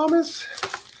 Little Thomas,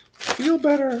 feel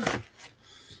better.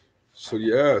 So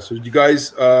yeah, so you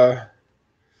guys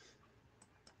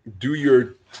do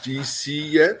your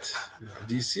DC yet?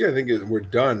 DC, I think we're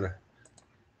done.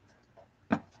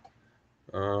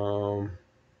 Um,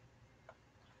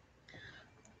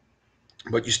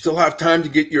 but you still have time to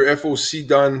get your FOC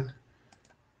done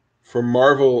for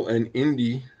Marvel and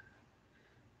Indie.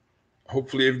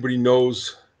 Hopefully, everybody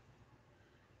knows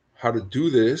how to do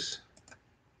this.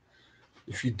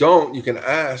 If you don't, you can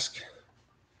ask.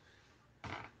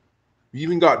 We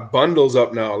even got bundles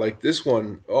up now, like this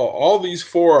one. Oh, all these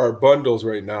four are bundles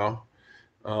right now.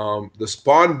 The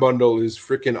Spawn bundle is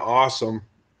freaking awesome.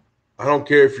 I don't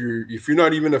care if you're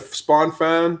not even a Spawn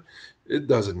fan, it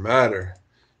doesn't matter.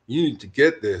 You need to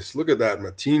get this. Look at that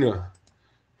Matina.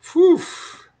 Whew.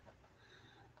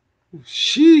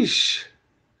 Sheesh.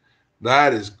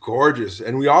 That is gorgeous.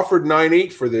 And we offered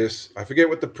 9.8 for this. I forget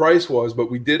what the price was,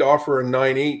 but we did offer a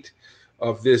 9.8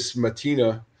 of this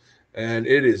Matina, and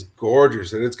it is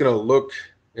gorgeous. And it's gonna look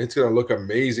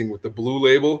amazing with the blue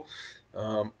label.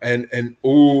 And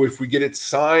oh, if we get it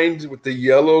signed with the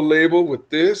yellow label with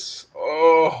this,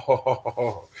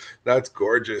 oh, that's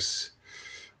gorgeous.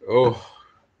 Oh,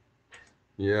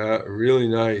 yeah, really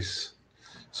nice.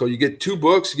 So you get two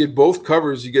books, you get both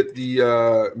covers, you get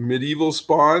the medieval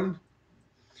Spawn.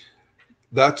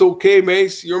 That's okay,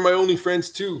 Mace. You're my only friends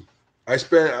too. I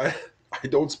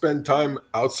don't spend time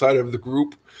outside of the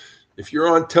group. If you're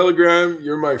on Telegram,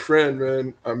 you're my friend,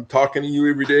 man. I'm talking to you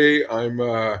every day.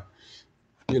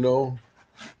 You know,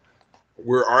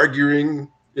 we're arguing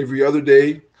every other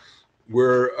day.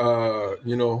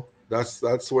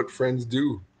 That's what friends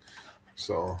do.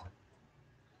 So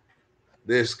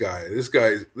this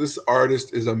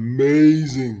artist is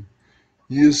amazing.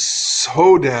 He is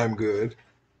so damn good.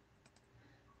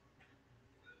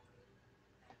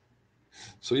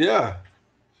 So yeah,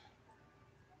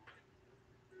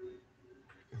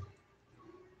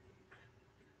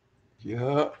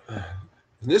 yeah.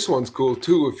 And this one's cool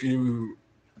too. If you,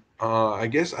 I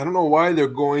guess I don't know why they're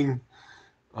going.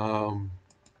 Um,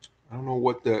 I don't know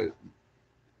what the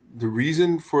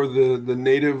reason for the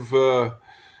native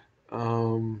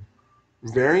um,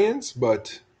 variants,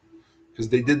 but because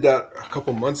they did that a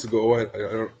couple months ago, I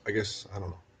don't. I guess I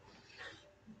don't know.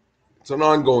 It's an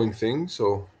ongoing thing.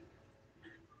 So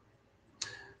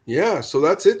yeah, so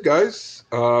that's it, guys.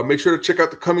 Make sure to check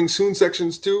out the coming soon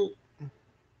sections too.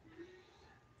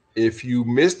 If you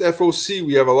missed FOC,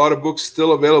 we have a lot of books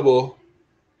still available.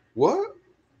 What?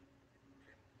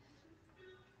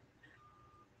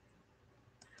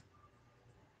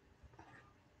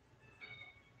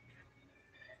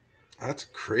 That's a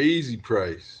crazy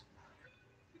price.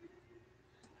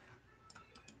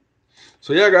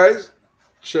 So yeah, guys,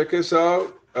 check us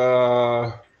out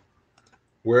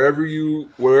wherever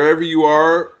you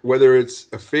are, whether it's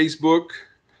a Facebook,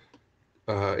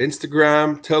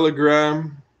 Instagram,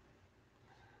 Telegram,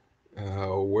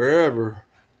 wherever.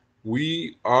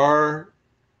 We are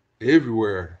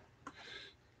everywhere.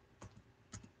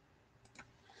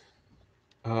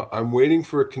 I'm waiting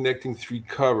for a connecting three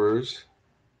covers.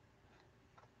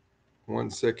 1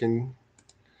 second.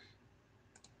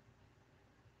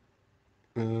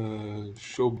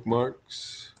 Show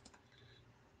bookmarks.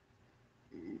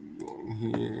 Going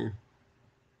here.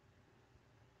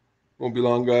 Won't be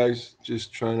long, guys.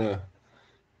 Just trying to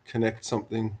connect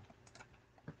something.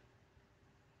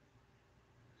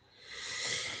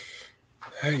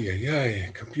 Ay, ay,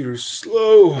 ay. Computer's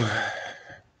slow.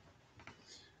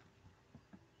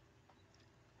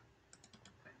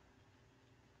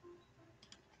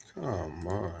 Come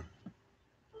on.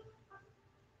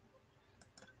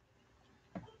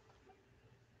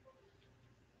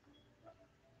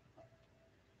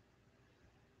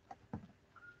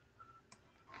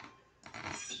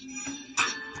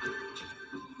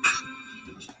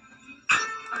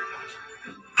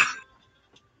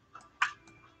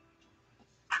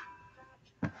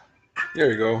 There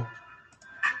you go.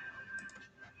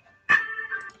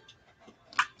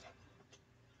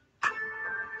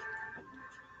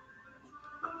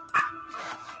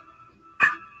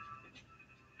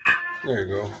 There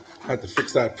you go. Had to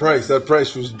fix that price. That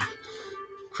price was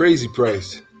crazy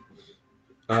price.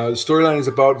 The storyline is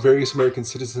about various American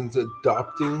citizens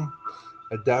adapting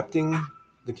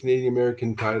the Canadian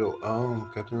American title. Oh,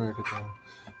 Captain America title.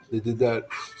 They did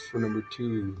that for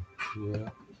 #2. Yeah.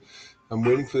 I'm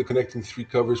waiting for the connecting three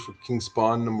covers for King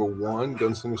Spawn #1,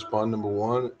 Gunslinger Spawn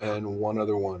 #1, and one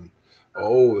other one.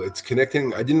 Oh, it's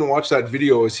connecting. I didn't watch that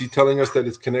video. Is he telling us that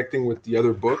it's connecting with the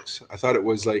other books? I thought it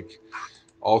was like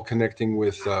all connecting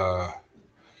with,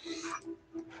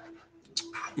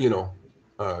 you know,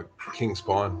 King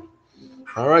Spawn.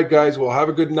 All right, guys. Well, have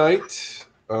a good night.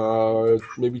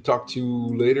 Maybe talk to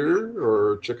you later,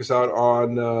 or check us out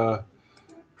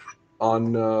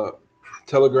on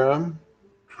Telegram,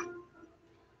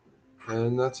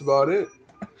 and that's about it.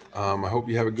 I hope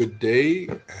you have a good day,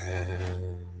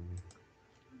 and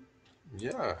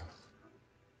yeah,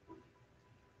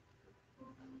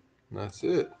 that's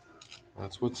it.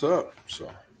 That's what's up. So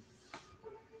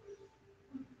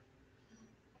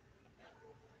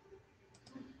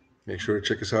make sure to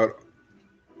check us out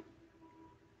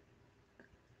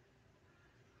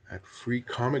at Free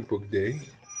Comic Book Day.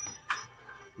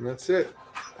 And that's it.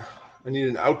 I need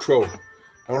an outro.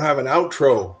 I don't have an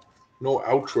outro. No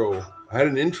outro. I had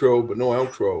an intro, but no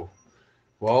outro.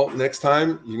 Well, next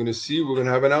time you're going to see we're going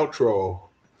to have an outro.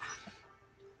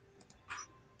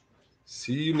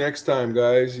 See you next time,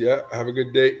 guys. Yeah, have a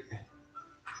good day.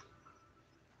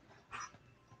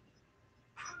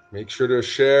 Make sure to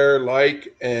share,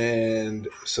 like, and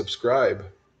subscribe.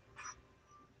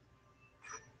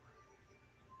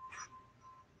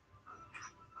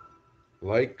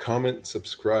 Like, comment,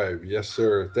 subscribe. Yes,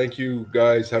 sir. Thank you,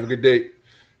 guys. Have a good day.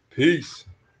 Peace.